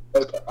her?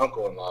 Okay,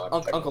 uncle-in-law.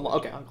 Uncle-in-law.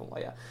 Okay, uncle-in-law.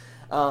 Yeah.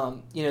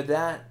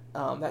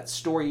 That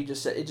story you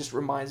just said, it just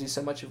reminds me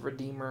so much of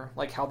Redeemer,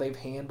 like how they've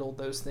handled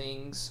those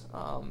things.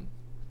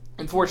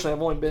 Unfortunately,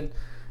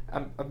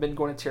 I've been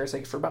going to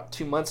TRSA for about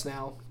 2 months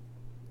now.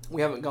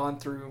 We haven't gone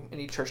through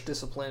any church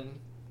discipline,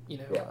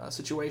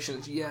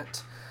 situations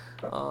yet.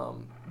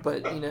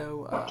 But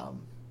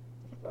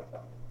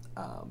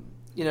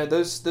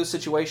those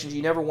situations,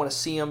 you never want to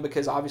see them,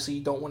 because obviously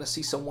you don't want to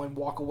see someone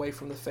walk away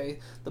from the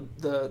faith,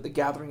 the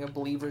gathering of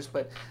believers.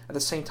 But at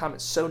the same time,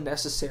 it's so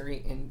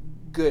necessary and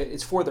good.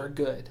 It's for their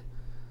good.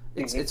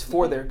 It's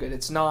for their good.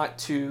 It's not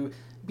to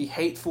be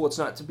hateful. It's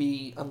not to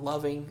be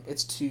unloving.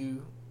 It's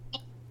to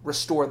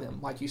restore them,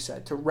 like you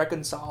said, to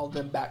reconcile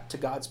them back to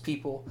God's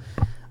people.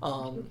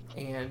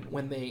 And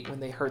when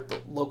they hurt the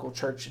local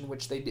church in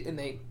which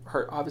they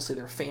hurt obviously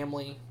their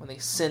family, when they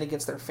sin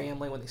against their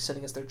family, when they sin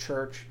against their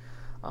church,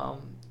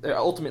 they're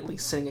ultimately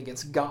sinning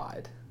against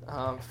God,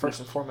 first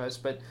and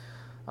foremost. But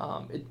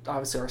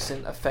obviously our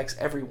sin affects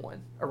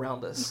everyone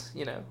around us,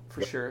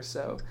 for sure.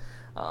 So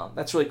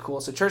that's really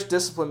cool. So church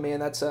discipline, man,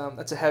 that's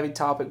a heavy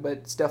topic, but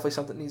it's definitely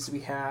something that needs to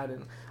be had.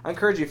 And I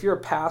encourage you, if you're a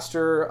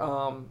pastor,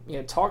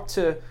 talk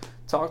to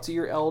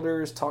your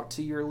elders, talk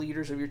to your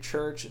leaders of your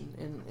church,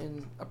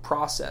 in a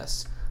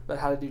process about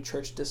how to do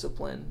church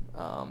discipline,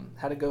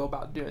 how to go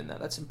about doing that.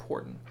 That's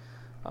important.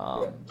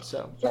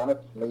 So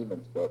Jonathan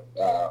Leeman's book,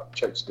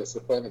 Church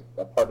Discipline, is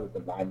a part of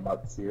the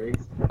 9-month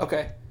series.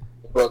 Okay.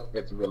 The book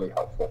is really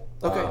helpful.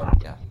 Okay.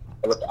 Yeah.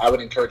 I would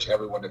encourage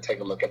everyone to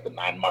take a look at the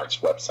 9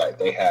 March website.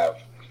 They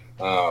have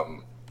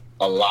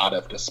a lot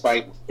of,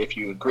 despite if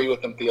you agree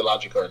with them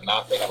theologically or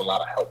not, they have a lot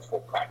of helpful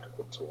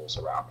practical tools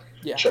around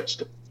church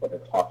discipline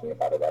and talking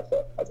about it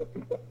as a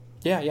people.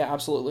 Yeah,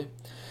 absolutely.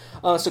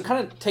 So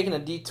kind of taking a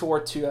detour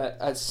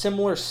to a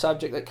similar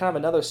subject, that kind of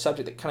another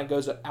subject that kind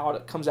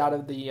of comes out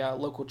of the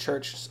local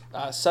church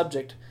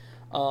subject,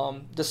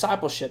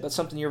 discipleship. That's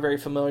something you're very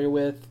familiar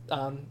with.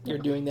 You're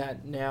doing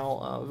that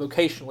now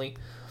vocationally.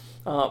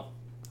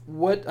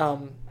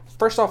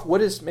 First off,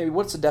 what's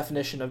the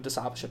definition of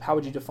discipleship? How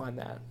would you define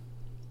that?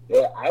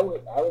 Yeah,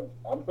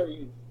 I'm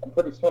pretty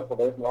simple.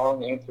 There's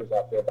long answers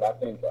out there, but I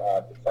think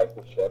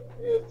discipleship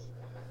is.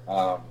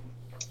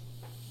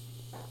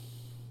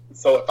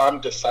 So if I'm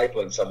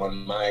discipling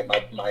someone,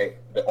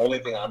 the only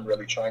thing I'm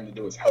really trying to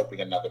do is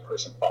helping another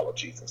person follow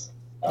Jesus.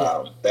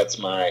 That's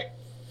my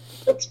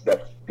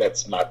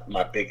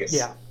biggest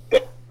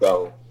thing.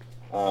 So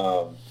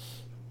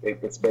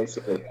it's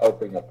basically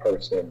helping a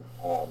person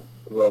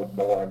grow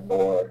more and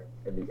more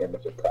in the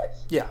image of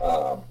Christ.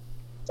 Yeah.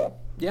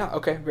 Yeah.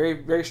 Okay. Very,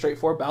 very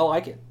straightforward, but I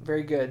like it.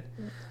 Very good.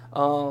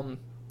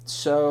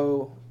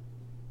 So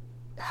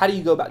how do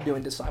you go about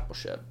doing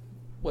discipleship?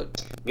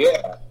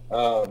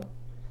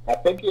 I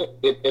think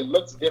it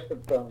looks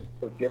different for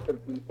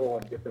different people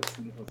and different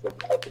seasons of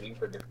life, and even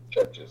for different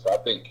churches. So I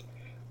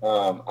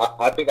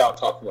think I'll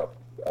talk from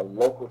a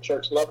local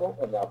church level,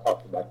 and I'll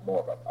talk from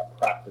more of a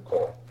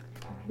practical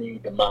me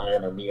to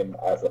mine, or me and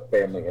as a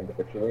family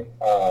individually.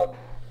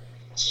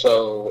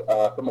 So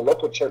from a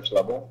local church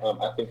level,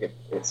 I think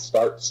it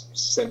starts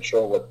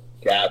central with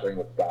gathering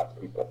with God's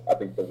people. I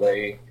think the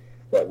way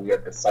that we are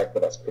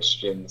discipled as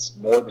Christians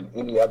more than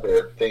any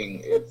other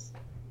thing is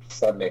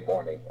Sunday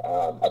morning.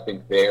 I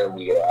think there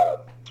we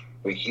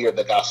hear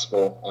the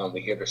gospel,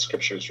 we hear the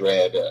scriptures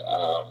read,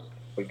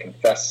 we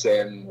confess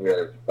sin,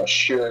 we're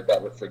assured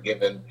that we're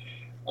forgiven,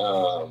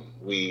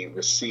 we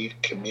receive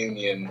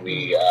communion,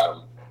 we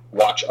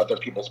watch other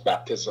people's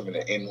baptism, and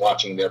in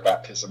watching their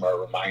baptism are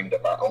reminded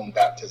of our own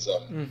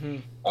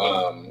baptism.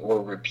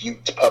 We're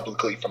rebuked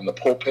publicly from the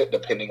pulpit,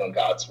 depending on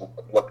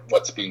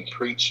what's being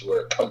preached.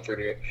 We're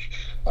comforted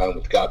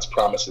with God's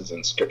promises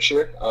in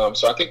Scripture.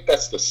 So I think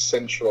that's the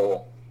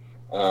central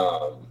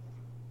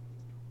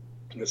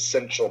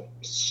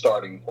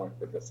starting point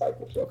for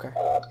discipleship. Okay.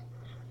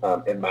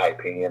 In my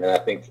opinion, and I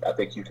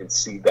think you can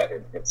see that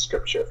in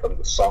Scripture, from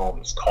the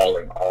Psalms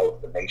calling all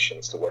of the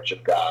nations to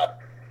worship God,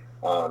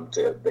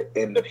 to the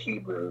end of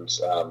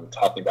Hebrews,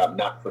 talking about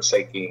not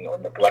forsaking or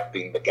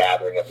neglecting the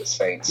gathering of the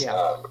saints,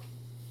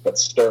 but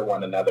stir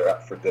one another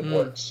up for good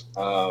works.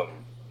 So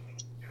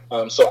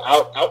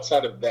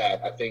outside of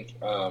that, I think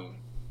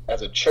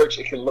as a church,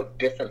 it can look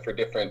different for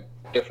different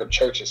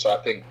churches. So I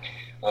think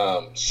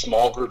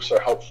small groups are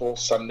helpful.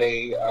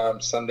 Sunday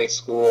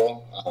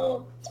school.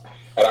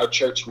 At our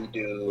church, we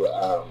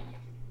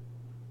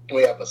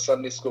have a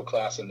Sunday school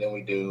class, and then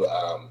we do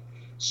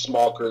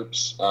small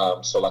groups,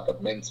 so like a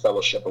men's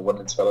fellowship, a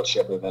women's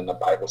fellowship, and then a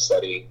Bible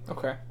study.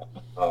 Okay.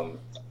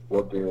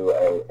 We'll do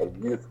a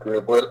youth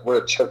group. We're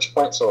a church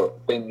plant, so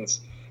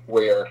things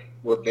where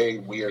we're very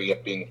weary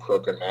of being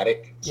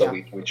programmatic, so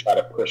we try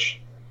to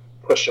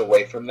push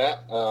away from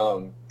that.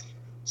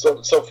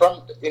 So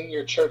from in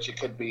your church, it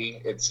could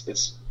be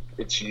it's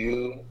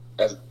you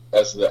as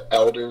the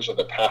elders or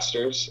the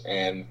pastors,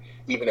 and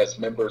even as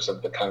members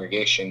of the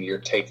congregation, you're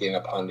taking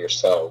upon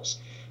yourselves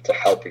to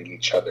helping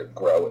each other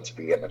grow into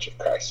the image of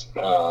Christ.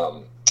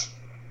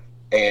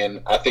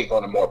 And I think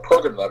on a more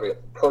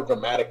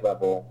programmatic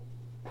level,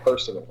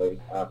 personally,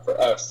 for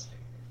us,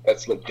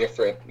 that's looked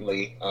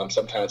differently.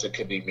 Sometimes it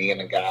could be me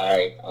and a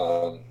guy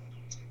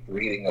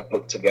reading a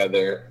book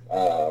together.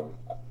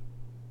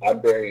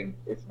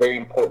 It's very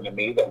important to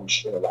me that we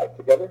share life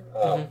together.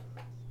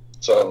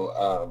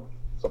 So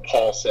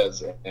Paul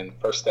says in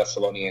 1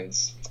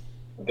 Thessalonians,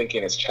 I'm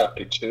thinking it's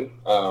chapter 2,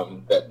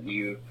 that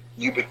you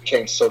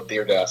became so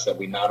dear to us that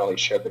we not only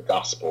share the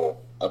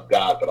gospel of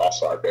God, but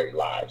also our very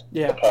lives.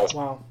 Yeah. So Paul's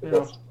wow.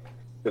 Yeah.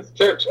 this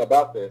church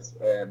about this,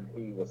 and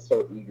he was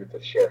so eager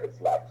to share his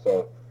life.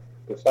 So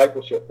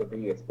discipleship for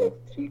me is both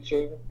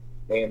teaching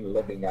and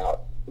living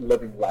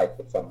life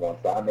with someone.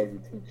 So I may be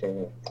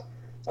teaching,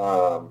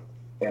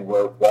 and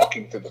we're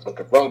walking through the book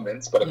of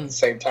Romans, but at the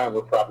same time,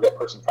 that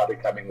person's probably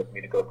coming with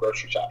me to go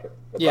grocery shopping.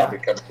 They're probably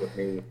coming with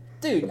me.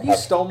 Dude, you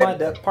stole my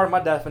part of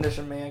my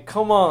definition, man.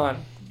 Come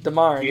on,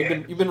 Damar.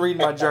 Yeah. You've been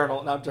reading my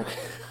journal. No, I'm joking.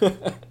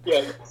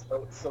 Yeah,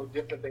 so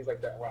different things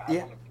like that where I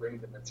want to bring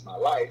them into my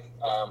life,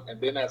 and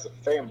then as a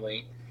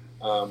family,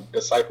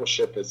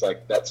 discipleship is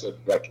as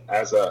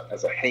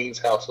a Haynes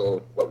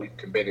household, what we've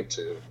committed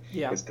to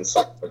is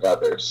discipling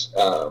others.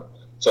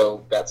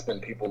 So that's been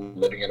people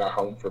living in our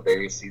home for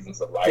various seasons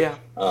of life.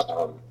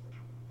 So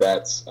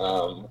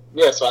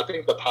I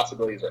think the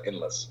possibilities are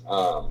endless.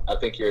 I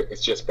think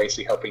it's just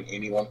basically helping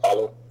anyone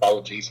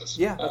follow Jesus.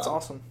 Yeah, that's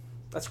awesome.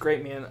 That's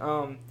great, man.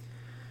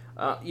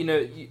 I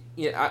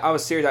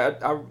was serious.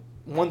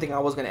 One thing I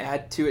was going to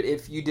add to it,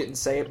 if you didn't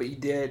say it but you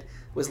did,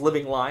 was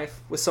living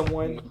life with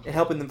someone and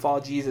helping them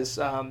follow Jesus.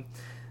 I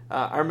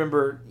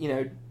remember,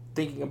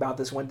 thinking about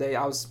this one day.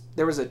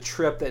 There was a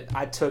trip that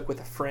I took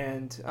with a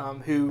friend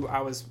who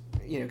I was,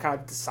 kind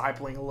of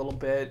discipling a little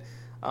bit.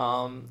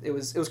 It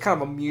was kind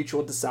of a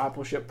mutual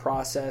discipleship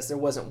process. There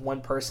wasn't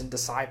one person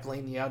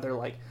discipling the other,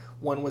 like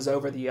one was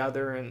over the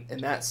other. And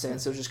in that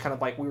sense, it was just kind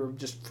of like we were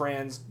just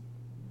friends,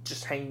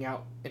 just hanging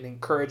out and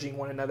encouraging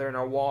one another in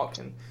our walk.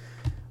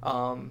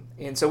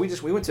 And so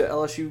we went to an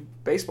LSU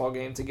baseball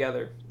game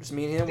together. Just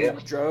me and him.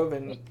 We drove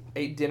and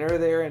ate dinner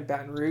there in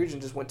Baton Rouge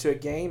and just went to a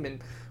game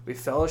and we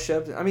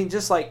fellowshiped. I mean,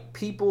 just like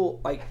people,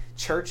 like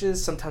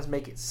churches sometimes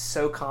make it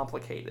so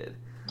complicated.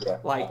 Yeah.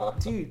 Like,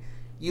 dude,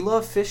 you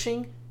love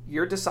fishing.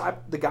 Your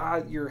the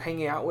guy you're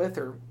hanging out with,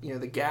 or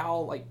the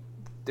gal. Like,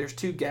 there's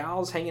two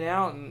gals hanging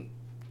out, and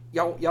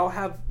y'all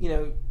have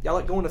y'all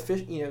like going to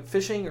fish,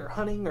 fishing or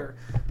hunting or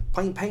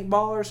playing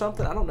paintball or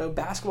something. I don't know,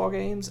 basketball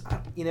games.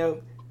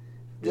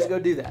 Just go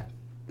do that.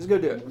 Just go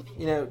do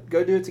it.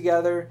 Go do it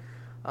together.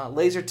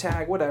 Laser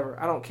tag, whatever.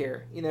 I don't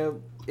care.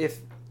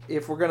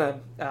 If we're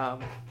gonna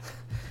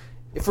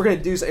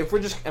do so, if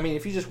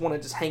you just want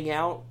to just hang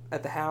out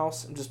at the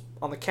house and just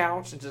on the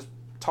couch and just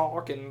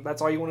talk and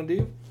that's all you want to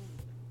do,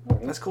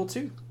 that's cool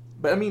too.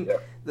 But I mean,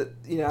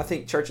 I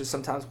think churches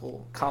sometimes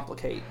will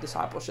complicate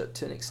discipleship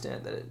to an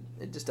extent that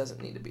it just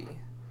doesn't need to be.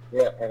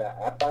 Yeah, and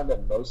I find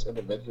that most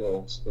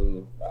individuals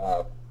who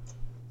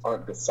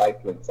aren't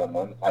discipling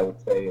someone, I would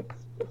say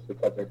it's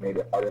because they've made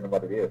it harder than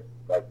what it is.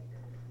 Like,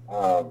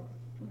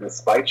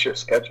 despite your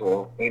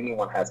schedule,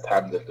 anyone has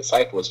time to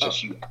disciple. It's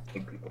just you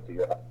asking people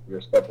to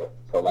your schedule.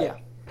 So,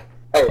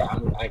 hey,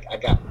 I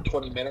got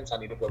 20 minutes. I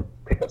need to go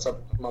pick up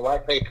something for my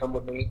wife. Hey, come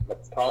with me.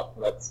 Let's talk.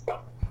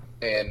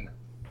 And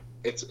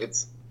it's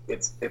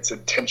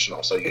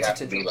intentional. So you have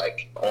to be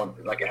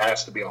it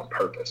has to be on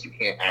purpose. You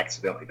can't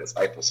accidentally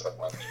disciple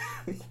someone,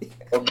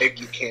 or maybe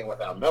you can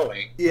without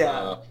knowing.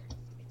 Yeah.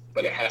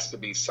 But it has to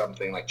be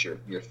something like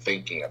you're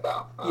thinking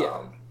about.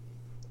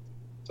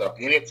 So,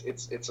 and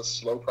it's a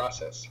slow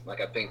process.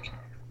 Like, I think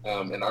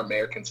in our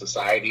American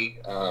society,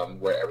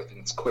 where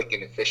everything's quick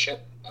and efficient,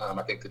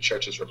 I think the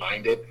church is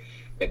reminded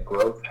that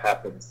growth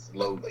happens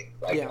slowly.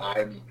 Like,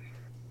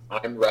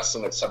 I'm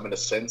wrestling with some of the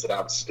sins that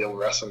I was still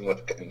wrestling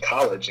with in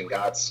college, and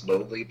God's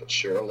slowly but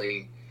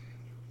surely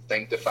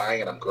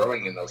sanctifying, and I'm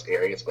growing in those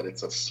areas. But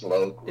it's a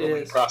slow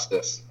growing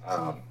process.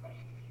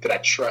 That I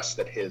trust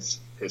that His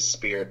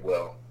Spirit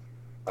will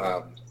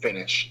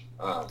finish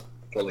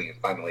fully and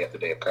finally at the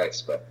day of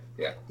Christ. But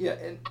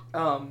and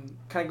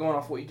kind of going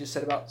off what you just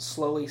said about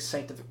slowly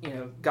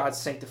God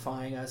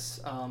sanctifying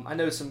us. I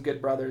know some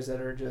good brothers that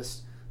are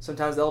just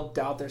sometimes they'll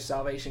doubt their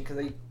salvation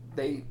because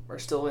they are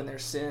still in their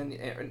sin,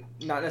 and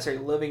not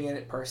necessarily living in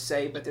it per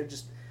se, but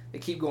they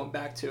keep going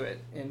back to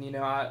it. And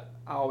I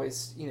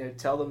always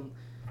tell them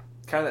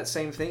kind of that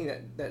same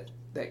thing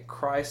that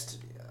Christ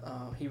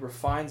He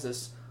refines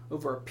us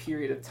over a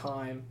period of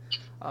time.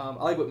 I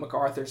like what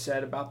MacArthur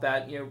said about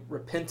that.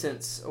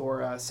 Repentance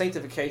or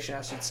sanctification,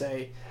 I should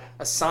say,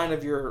 a sign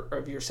of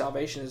your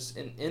salvation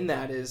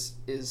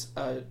is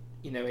a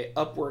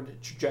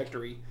upward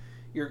trajectory.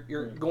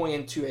 You're going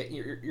into it.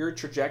 Your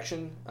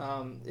trajectory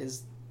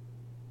is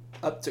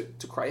up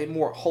to Christ,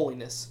 more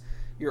holiness.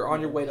 You're on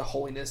your way to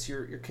holiness.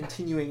 You're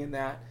continuing in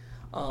that.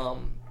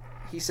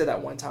 He said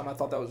that one time. I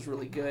thought that was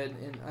really good,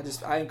 and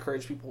I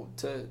encourage people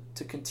to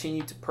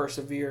continue to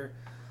persevere.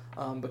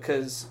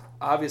 Because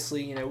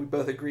obviously, we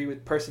both agree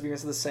with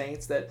perseverance of the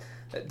saints that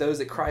those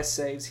that Christ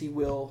saves, He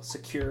will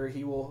secure,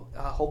 He will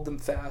hold them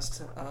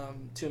fast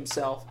to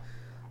Himself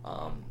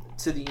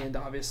to the end,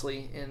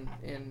 obviously,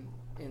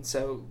 and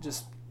so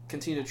just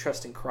continue to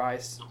trust in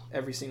Christ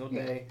every single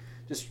day.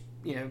 Just,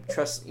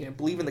 trust,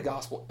 believe in the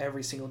gospel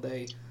every single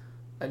day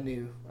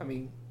anew. I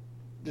mean,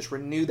 just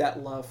renew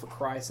that love for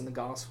Christ and the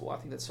gospel. I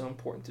think that's so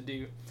important to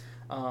do.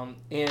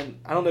 And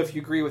I don't know if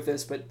you agree with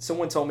this, but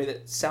someone told me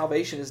that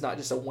salvation is not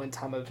just a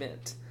one-time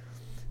event.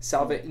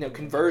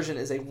 Conversion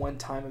is a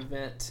one-time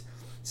event.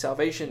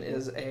 Salvation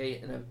is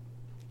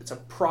it's a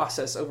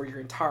process over your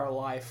entire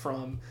life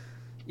from,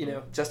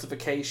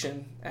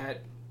 justification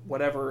at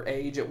whatever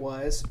age it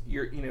was.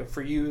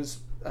 For you is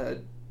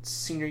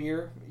senior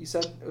year. You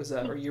said it was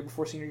or a year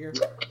before senior year.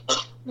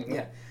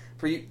 Yeah,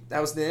 for you that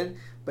was then.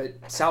 But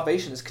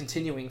salvation is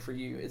continuing for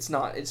you. It's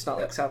not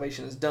like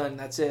salvation is done.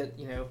 That's it.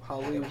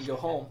 Hallelujah, we can go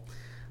home.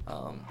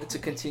 It's a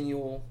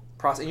continual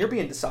process, and you're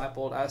being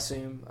discipled. I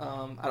assume.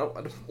 I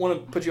don't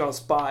want to put you on the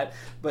spot,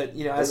 but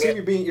I assume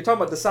you're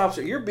talking about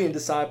discipleship. You're being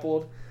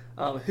discipled.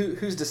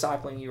 Who's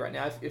discipling you right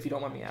now, if you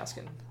don't mind me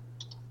asking?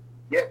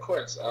 Yeah, of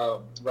course.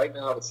 Right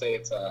now, I would say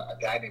it's a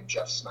guy named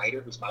Jeff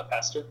Snyder, who's my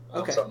pastor.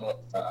 Okay. So I'm on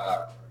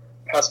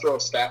pastoral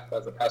staff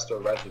as a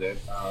pastoral resident.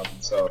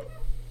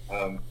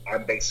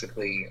 I'm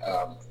basically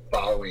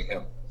following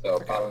him. So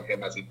following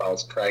him as he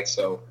follows Christ.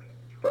 So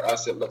for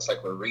us, it looks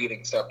like we're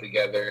reading stuff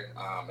together.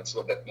 It's a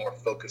little bit more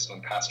focused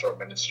on pastoral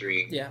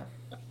ministry. Yeah.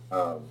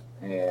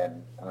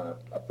 And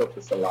I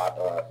focus a lot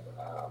on,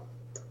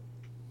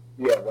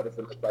 what does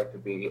it look like to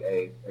be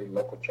a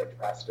local church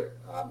pastor?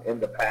 In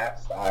the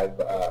past, I've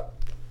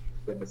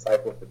been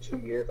discipled for 2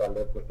 years. I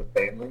lived with a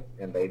family,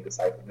 and they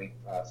discipled me.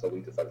 So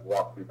we just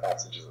walked through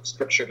passages of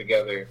scripture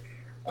together.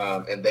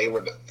 And they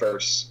were the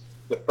first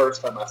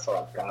time I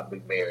saw a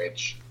godly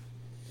marriage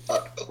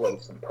up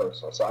close and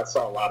personal. So I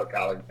saw a lot of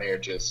godly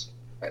marriages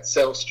at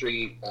Sale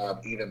Street,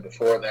 even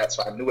before that.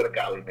 So I knew what a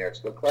godly marriage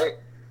looked like,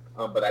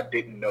 but I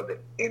didn't know the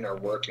inner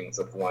workings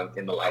of one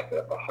in the life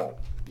of a home.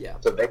 Yeah.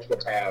 So they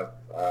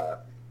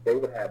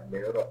would have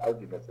marital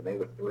arguments, and they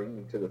would bring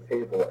me to the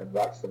table and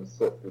watch them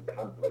sort through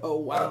conflict. Oh,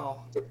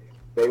 wow.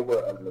 They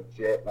were a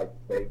legit,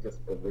 they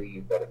just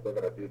believed that if they're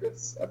going to do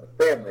this as a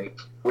family,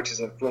 which has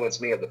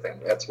influenced me as a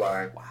family. That's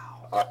why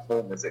our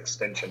home is an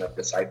extension of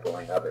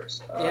discipling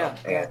others.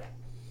 And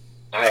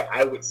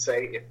I would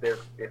say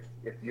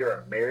if you're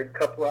a married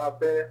couple out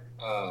there,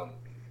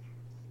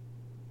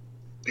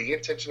 be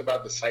intentional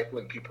about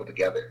discipling people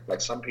together.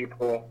 Like some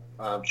people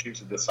choose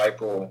to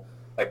disciple,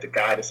 like the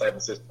guy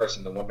disciples this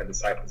person, the woman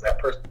disciples that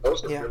person.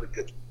 Those are really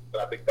good.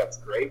 I think that's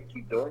great.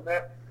 Keep doing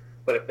that.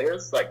 But if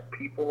there's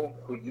people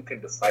who you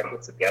can disciple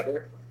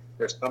together,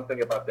 there's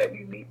something about that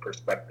unique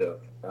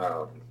perspective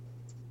of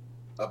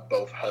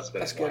both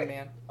husband and wife. That's good,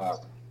 man.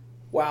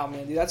 Wow,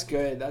 man, dude, that's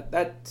good.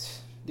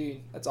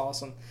 Dude, that's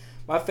awesome.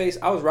 I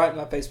was writing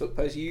my Facebook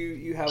post.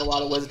 You have a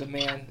lot of wisdom,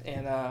 man,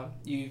 and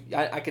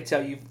I could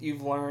tell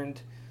you've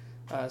learned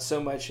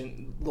so much,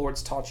 and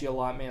Lord's taught you a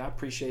lot, man. I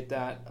appreciate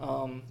that.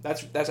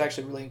 That's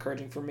actually really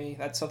encouraging for me.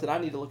 That's something I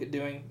need to look at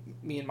doing,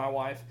 me and my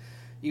wife.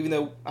 Even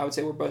though I would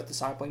say we're both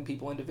discipling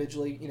people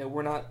individually,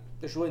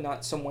 there's really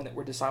not someone that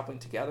we're discipling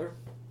together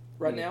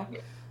right now.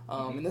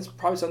 And that's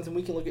probably something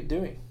we can look at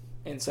doing.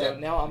 And so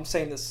now I'm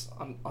saying this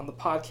on the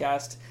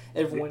podcast.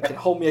 Everyone can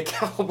hold me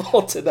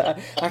accountable to that.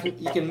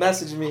 You can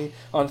message me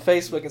on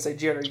Facebook and say,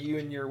 Jared, are you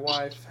and your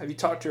wife, have you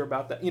talked to her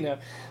about that?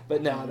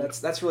 But no,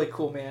 that's really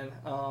cool, man.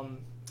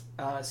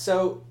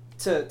 So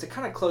to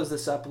kind of close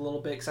this up a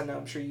little bit, because I know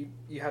I'm sure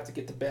you have to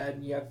get to bed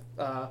and you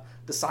have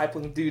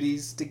discipling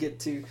duties to get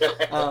to.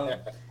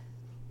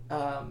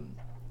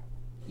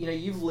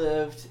 You've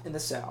lived in the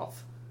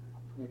South,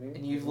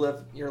 and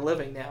you're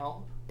living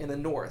now in the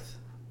North.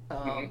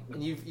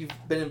 And you've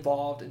been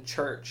involved in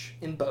church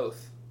in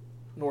both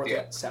North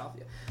and South.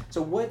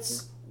 So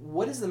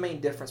what is the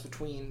main difference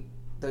between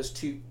those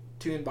two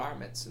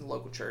environments in the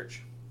local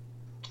church?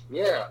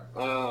 Yeah,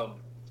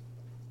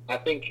 I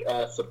think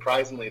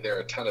surprisingly there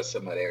are a ton of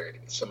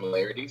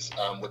similarities,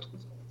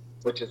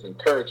 which is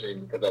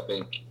encouraging, because I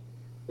think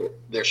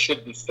there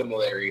should be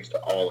similarities to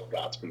all of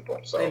God's people.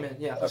 So, amen.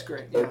 Yeah, that's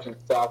great. Church in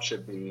the South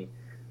should be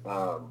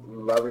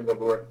loving the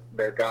Lord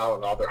their God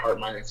with all their heart,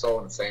 mind, and soul,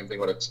 and the same thing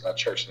with a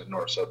church in the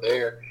North. So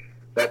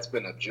that's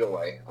been a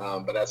joy.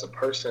 But as a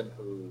person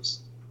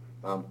who's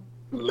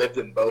lived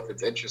in both,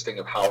 it's interesting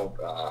of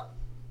how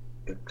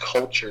the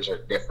cultures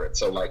are different.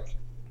 So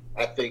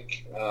I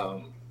think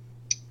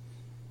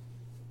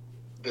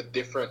the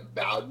different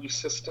value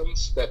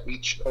systems that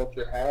each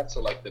culture has.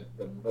 So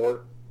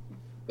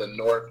the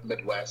North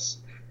Midwest,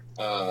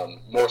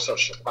 more so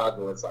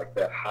Chicago is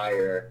that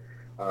higher.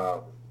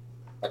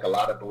 A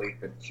lot of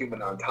belief in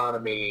human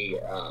autonomy,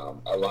 a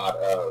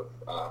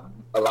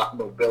lot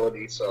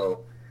mobility.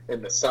 So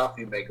in the South,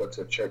 you may go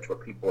to a church where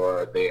people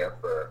are there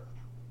for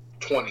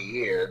 20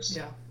 years,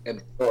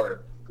 and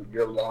or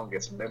your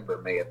longest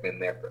member may have been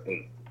there for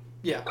 8,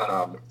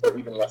 or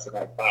even less than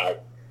that, 5.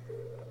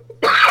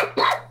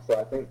 So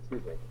I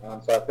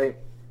think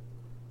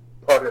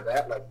part of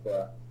that,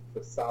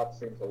 the South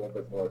seems a little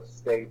bit more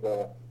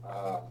stable.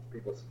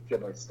 People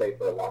generally stay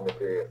for a longer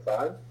period of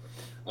time.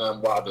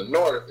 While the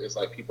North is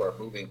people are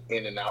moving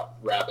in and out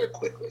rather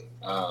quickly.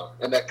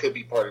 And that could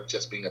be part of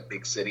just being a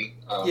big city.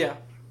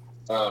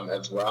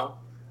 as well.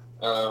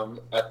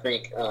 I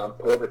think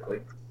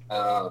politically,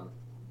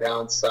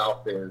 down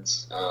south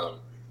is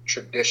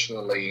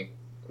traditionally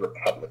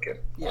Republican.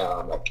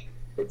 Yeah.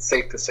 It's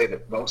safe to say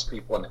that most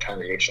people in the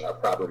congregation are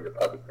probably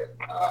Republican,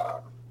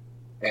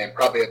 and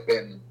probably have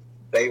been.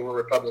 They were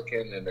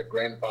Republican, and their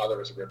grandfather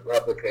was a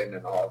Republican,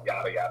 and all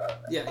yada yada.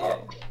 Yeah.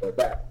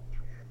 That.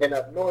 And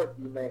up north,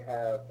 you may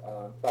have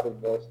probably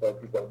more so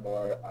people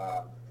more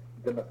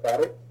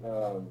Democratic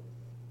or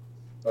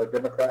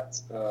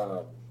Democrats.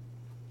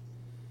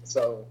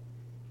 So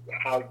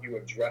how you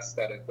address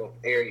that in both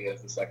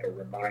areas is like a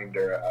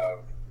reminder of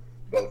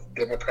both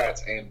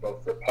Democrats and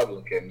both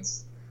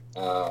Republicans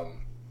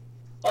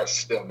are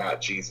still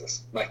not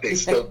Jesus. Like they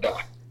still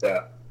don't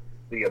have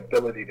the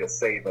ability to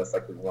save us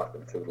like we want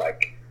them to.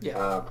 Like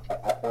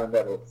I find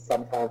that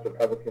sometimes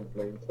Republicans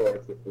lean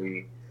towards if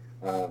we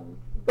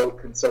vote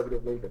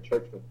conservatively, the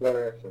church will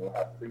flourish and we'll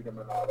have freedom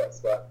and all that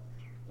stuff.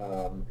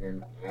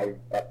 And I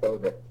echo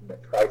that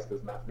Christ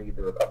does not need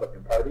the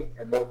Republican Party,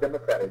 and more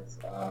Democrats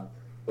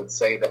would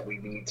say that we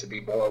need to be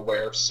more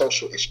aware of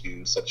social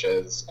issues such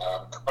as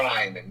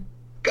crime and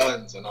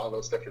guns and all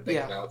those different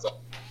things. Now it's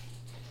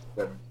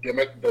the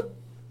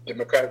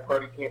Democratic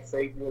Party can't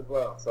save you as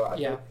well. So I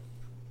think,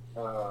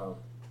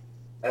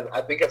 and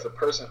I think as a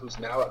person who's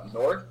now up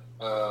north,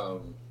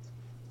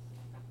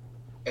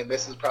 and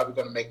this is probably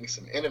going to make me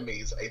some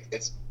enemies,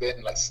 it's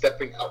been like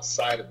stepping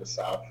outside of the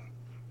South.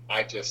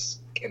 I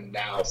just can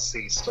now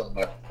see so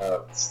much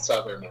of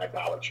Southern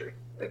idolatry,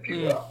 if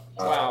you will.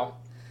 Wow.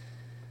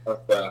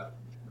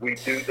 We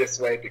do this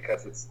way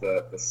because it's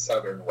the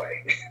Southern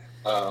way.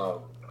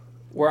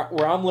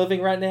 Where I'm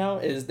living right now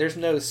there's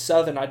no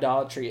Southern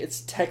idolatry.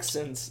 It's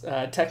Texas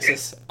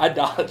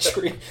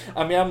idolatry.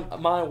 I mean,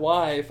 my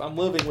wife. I'm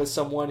living with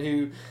someone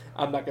who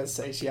I'm not gonna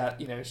say she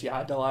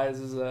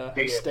idolizes her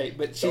state,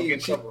 but I'm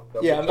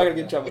not gonna get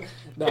in trouble.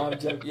 No, I'm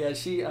joking. Yeah,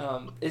 she.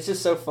 It's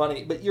just so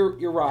funny. But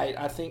you're right.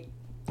 I think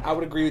I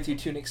would agree with you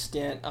to an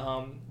extent.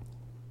 I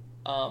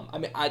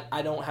mean,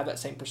 I don't have that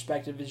same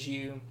perspective as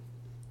you,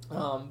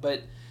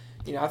 but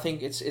I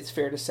think it's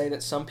fair to say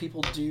that some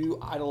people do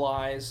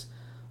idolize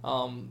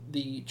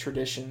the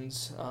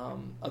traditions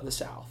of the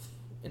South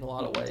in a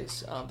lot of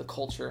ways, the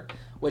culture,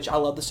 which I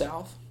love the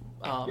South.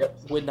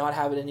 Would not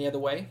have it any other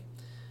way,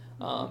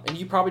 and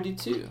you probably do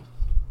too.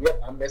 Yeah,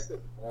 I miss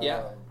it.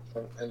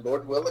 And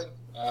Lord willing,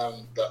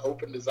 the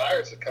hope and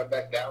desire is to come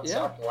back down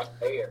south one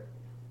day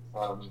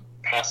and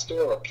pastor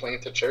or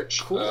plant a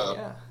church.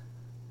 Cool.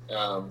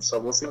 So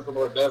we'll see what the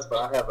Lord does. But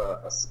I have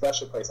a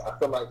special place. I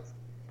feel like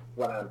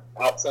when I'm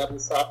outside of the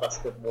South, I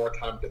spend more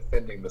time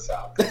defending the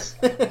South.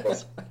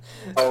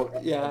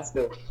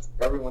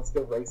 Everyone's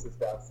still racist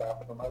down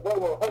south. And I'm like,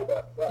 whoa, hold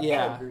up. I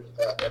agree with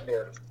that. That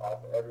narrative's off.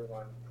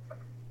 Everyone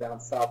down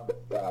south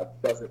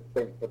doesn't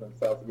think for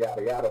themselves,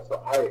 yada, yada.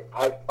 So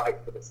I fight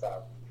for the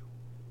South.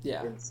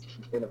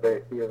 In a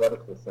very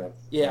theoretical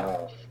sense.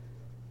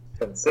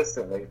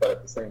 Consistently, but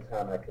at the same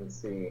time, I can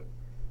see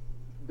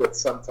that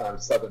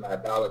sometimes Southern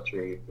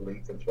idolatry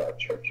leads into our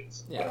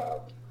churches.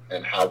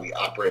 And how we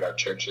operate our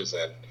churches,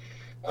 and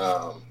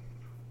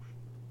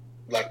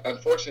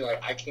unfortunately,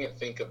 I can't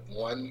think of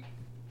one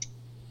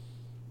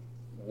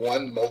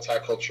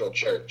multicultural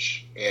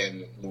church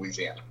in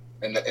Louisiana,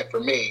 and for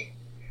me,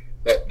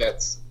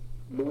 that's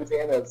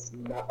Louisiana's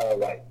not all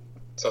white.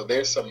 So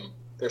there's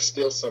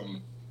still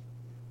some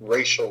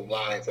racial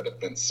lines that have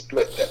been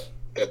split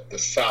that the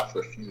South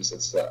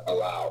refuses to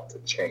allow to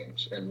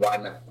change. And why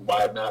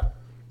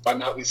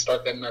not we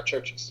start that in our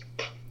churches?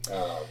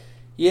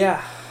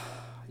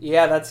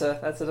 Yeah, that's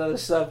another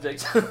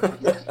subject.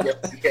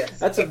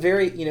 That's a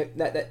very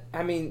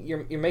I mean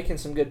you're making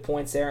some good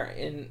points there,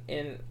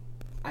 and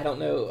I don't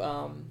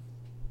know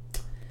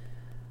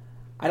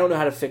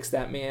how to fix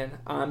that, man.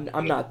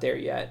 I'm not there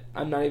yet.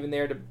 I'm not even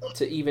there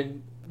to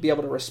even be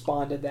able to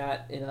respond to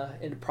that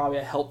in probably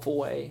a helpful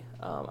way.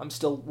 I'm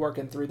still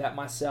working through that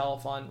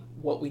myself on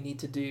what we need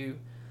to do.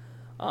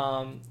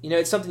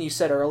 It's something you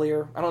said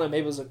earlier. I don't know,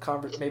 maybe it was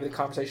maybe the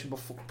conversation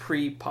before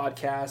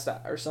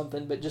pre-podcast or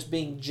something, but just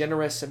being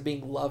generous and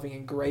being loving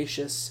and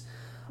gracious,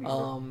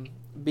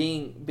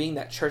 being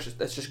that church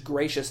that's just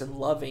gracious and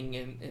loving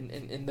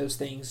and those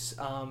things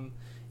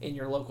in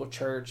your local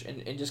church,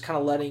 and just kind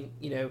of letting,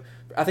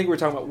 I think we were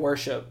talking about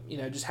worship,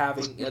 just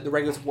having the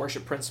regular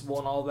worship principle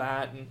and all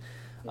that, and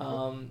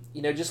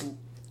just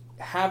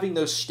having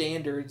those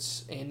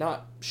standards and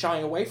not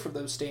shying away from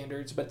those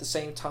standards, but at the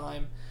same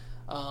time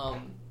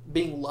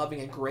being loving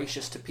and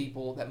gracious to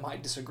people that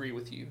might disagree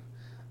with you.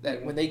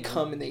 That when they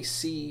come and they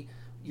see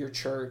your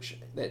church,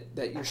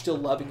 that you're still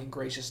loving and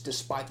gracious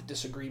despite the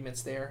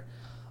disagreements there.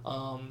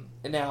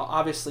 And now,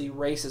 obviously,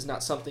 race is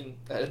not something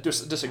a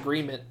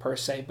disagreement per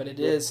se, but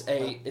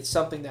it's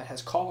something that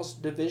has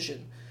caused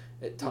division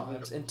at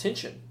times and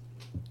tension.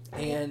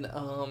 And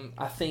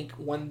I think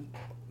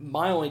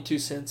my only 2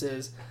 cents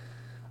is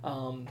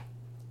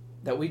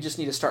that we just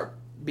need to start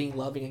being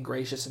loving and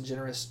gracious and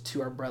generous to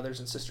our brothers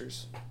and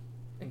sisters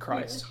in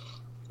Christ.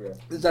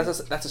 That's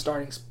a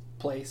starting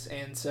place.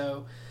 And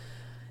so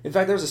In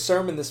fact, there was a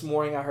sermon this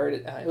morning. I heard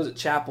it. It was at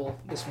chapel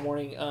this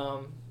morning.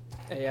 One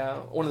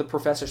of the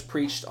professors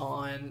preached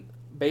on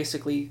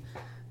basically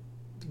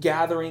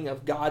gathering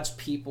of God's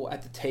people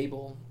at the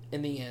table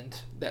in the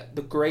end. That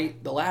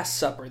the Last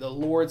Supper, the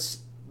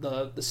Lord's,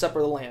 the Supper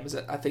of the Lamb.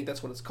 I think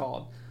that's what it's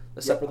called.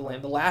 The Supper of the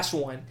Lamb. The last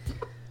one.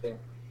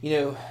 You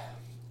know,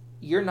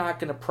 you're not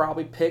going to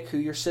probably pick who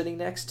you're sitting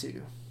next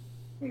to.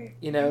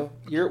 You know,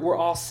 we're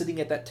all sitting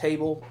at that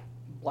table,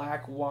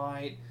 black,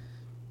 white,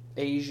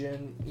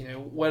 Asian, you know,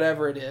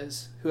 whatever it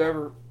is,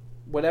 whatever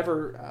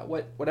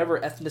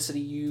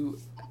ethnicity you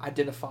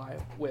identify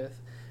with,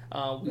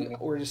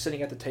 we're just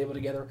sitting at the table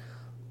together,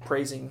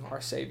 praising our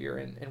Savior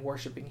and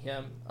worshiping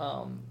Him.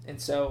 And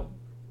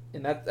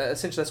that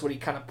essentially that's what he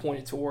kind of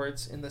pointed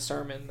towards in the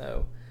sermon,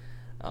 though,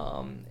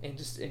 and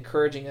just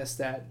encouraging us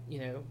that, you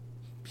know,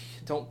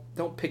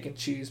 don't pick and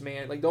choose,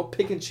 man. Like, don't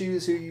pick and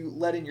choose who you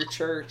let in your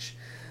church,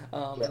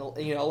 and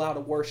you know, allow to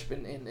worship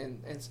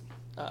and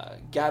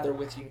gather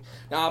with you.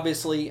 Now,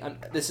 obviously,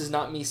 this is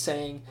not me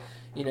saying,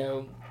 you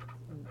know,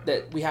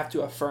 that we have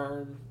to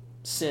affirm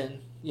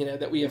sin, you know,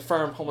 that we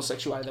affirm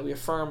homosexuality, that we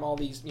affirm all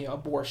these, you know,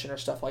 abortion or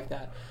stuff like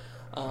that.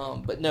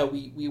 But no,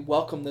 we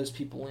welcome those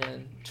people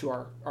in to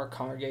our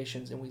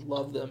congregations, and we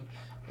love them,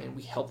 and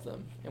we help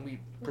them, and we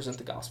present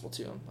the gospel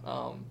to them.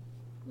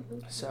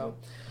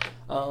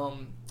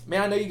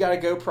 Man, I know you got to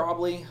go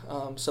probably,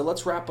 so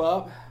let's wrap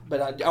up.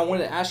 But I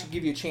wanted to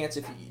give you a chance.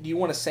 Do you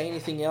want to say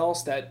anything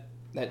else that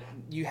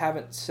you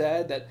haven't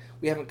said, that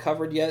we haven't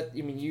covered yet?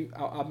 I mean,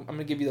 I'm going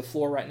to give you the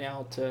floor right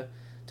now to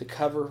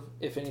cover,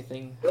 if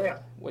anything. Yeah.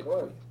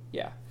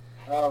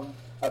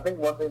 I think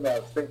one thing that I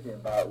was thinking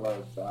about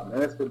was,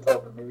 and it's been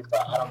told to me, so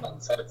I don't know who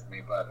said it to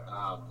me, but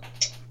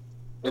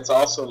it's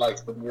also like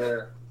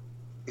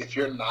if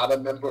you're not a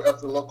member of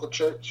the local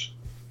church,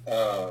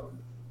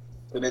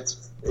 then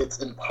it's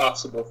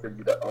impossible for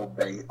you to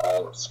obey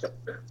all of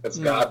Scripture, because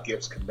God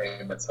gives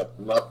commandments of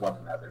love one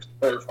another,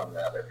 serve one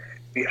another,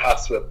 be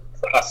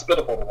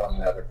hospitable to one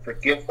another,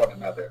 forgive one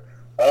another.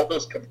 All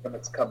those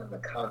commandments come in the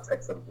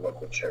context of the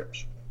local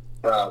church.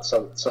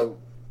 So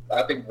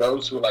I think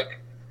those who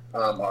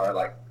are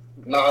like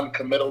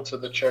non-committal to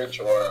the church,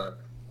 or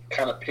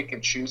kind of pick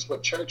and choose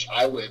what church,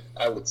 I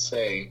would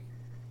say,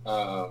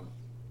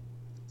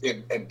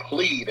 and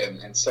plead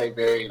and say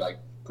very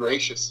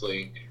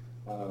graciously,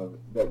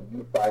 that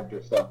you find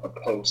yourself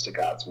opposed to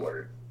God's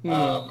word,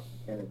 and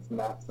it's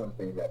not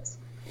something that's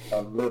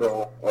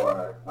little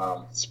or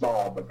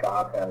small, but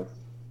God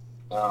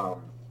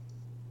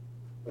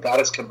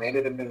has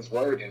commanded in His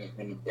word, and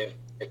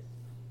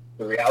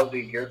the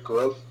reality of your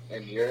growth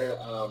and your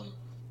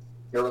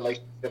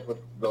relationship with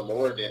the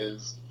Lord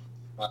is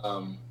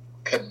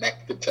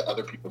connected to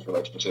other people's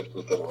relationships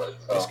with the Lord.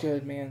 So, that's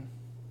good, man.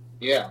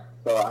 Yeah,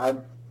 so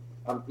I'm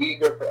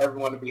eager for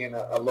everyone to be in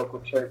a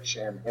local church,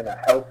 and in a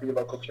healthy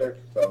local church.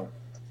 So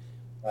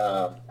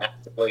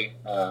actively,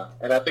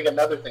 and I think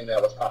another thing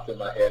that was popped in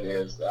my head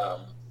is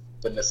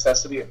the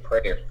necessity of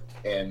prayer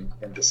and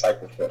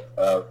discipleship.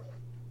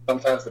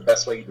 Sometimes the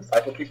best way you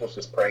disciple people is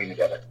just praying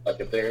together. Like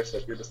if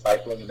you're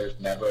discipling and there's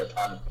never a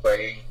time of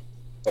praying,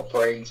 or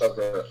praying's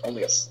over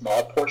only a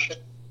small portion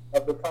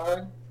of the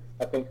time,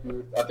 I think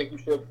you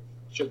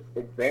should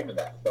examine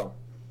that. So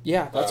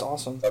yeah, that's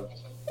awesome. So,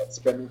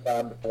 spending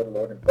time before the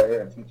Lord in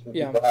prayer and teaching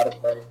people how to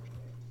pray,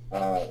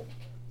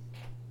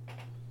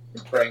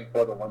 and praying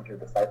for the ones you're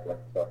discipling.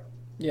 So.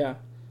 Yeah,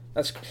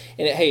 and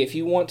hey, if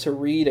you want to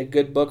read a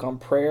good book on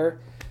prayer,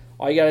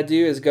 all you got to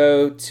do is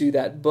go to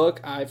that book.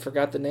 I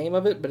forgot the name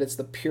of it, but it's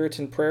the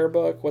Puritan Prayer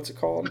Book. What's it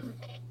called?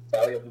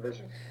 Valley of the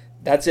Vision.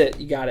 That's it.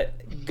 You got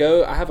it.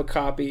 Go. I have a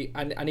copy.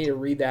 I need to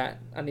read that.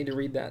 I need to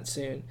read that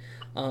soon.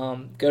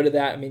 Go to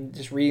that. I mean,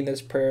 just reading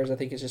those prayers, I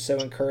think, is just so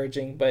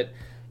encouraging. But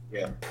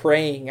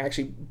praying,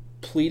 actually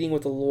pleading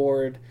with the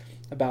Lord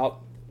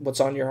about what's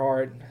on your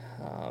heart,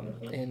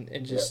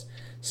 and just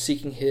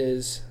seeking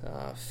His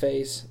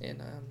face,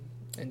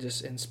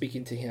 and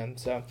speaking to Him.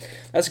 So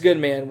that's good,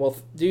 man. Well,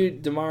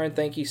 dude, Demarin,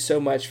 thank you so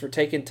much for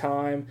taking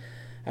time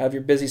out of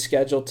your busy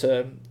schedule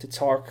to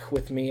talk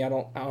with me. I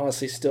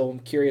honestly still am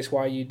curious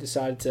why you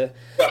decided to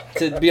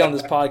be on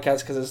this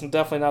podcast, because it's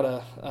definitely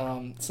not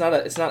it's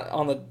not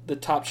on the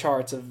top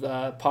charts of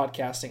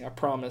podcasting, I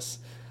promise.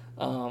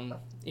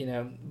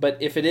 But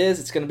if it is,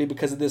 it's going to be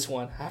because of this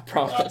one, I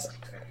promise.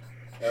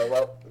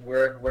 Well,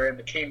 we're in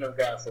the kingdom of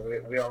God, so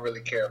we don't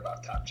really care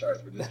about top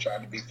charts. We're just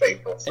trying to be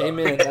faithful. So.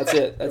 Amen. That's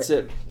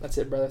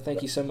it, brother.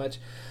 Thank you so much.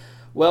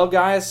 Well,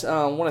 guys,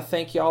 I want to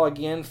thank y'all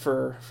again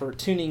for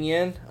tuning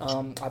in.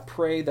 I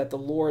pray that the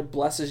Lord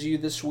blesses you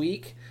this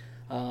week,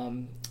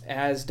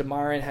 as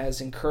Demarin has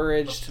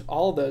encouraged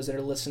all of those that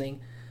are listening.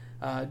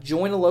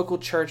 Join a local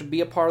church, be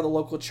a part of the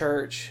local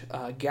church,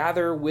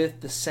 gather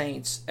with the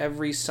saints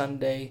every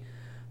Sunday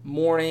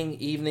morning,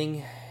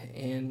 evening,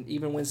 and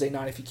even Wednesday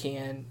night if you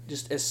can.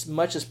 Just as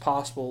much as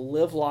possible,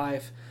 live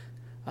life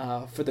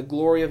for the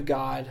glory of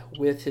God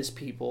with His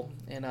people.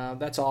 And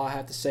that's all I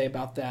have to say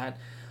about that.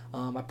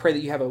 I pray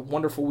that you have a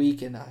wonderful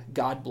week, and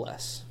God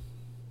bless.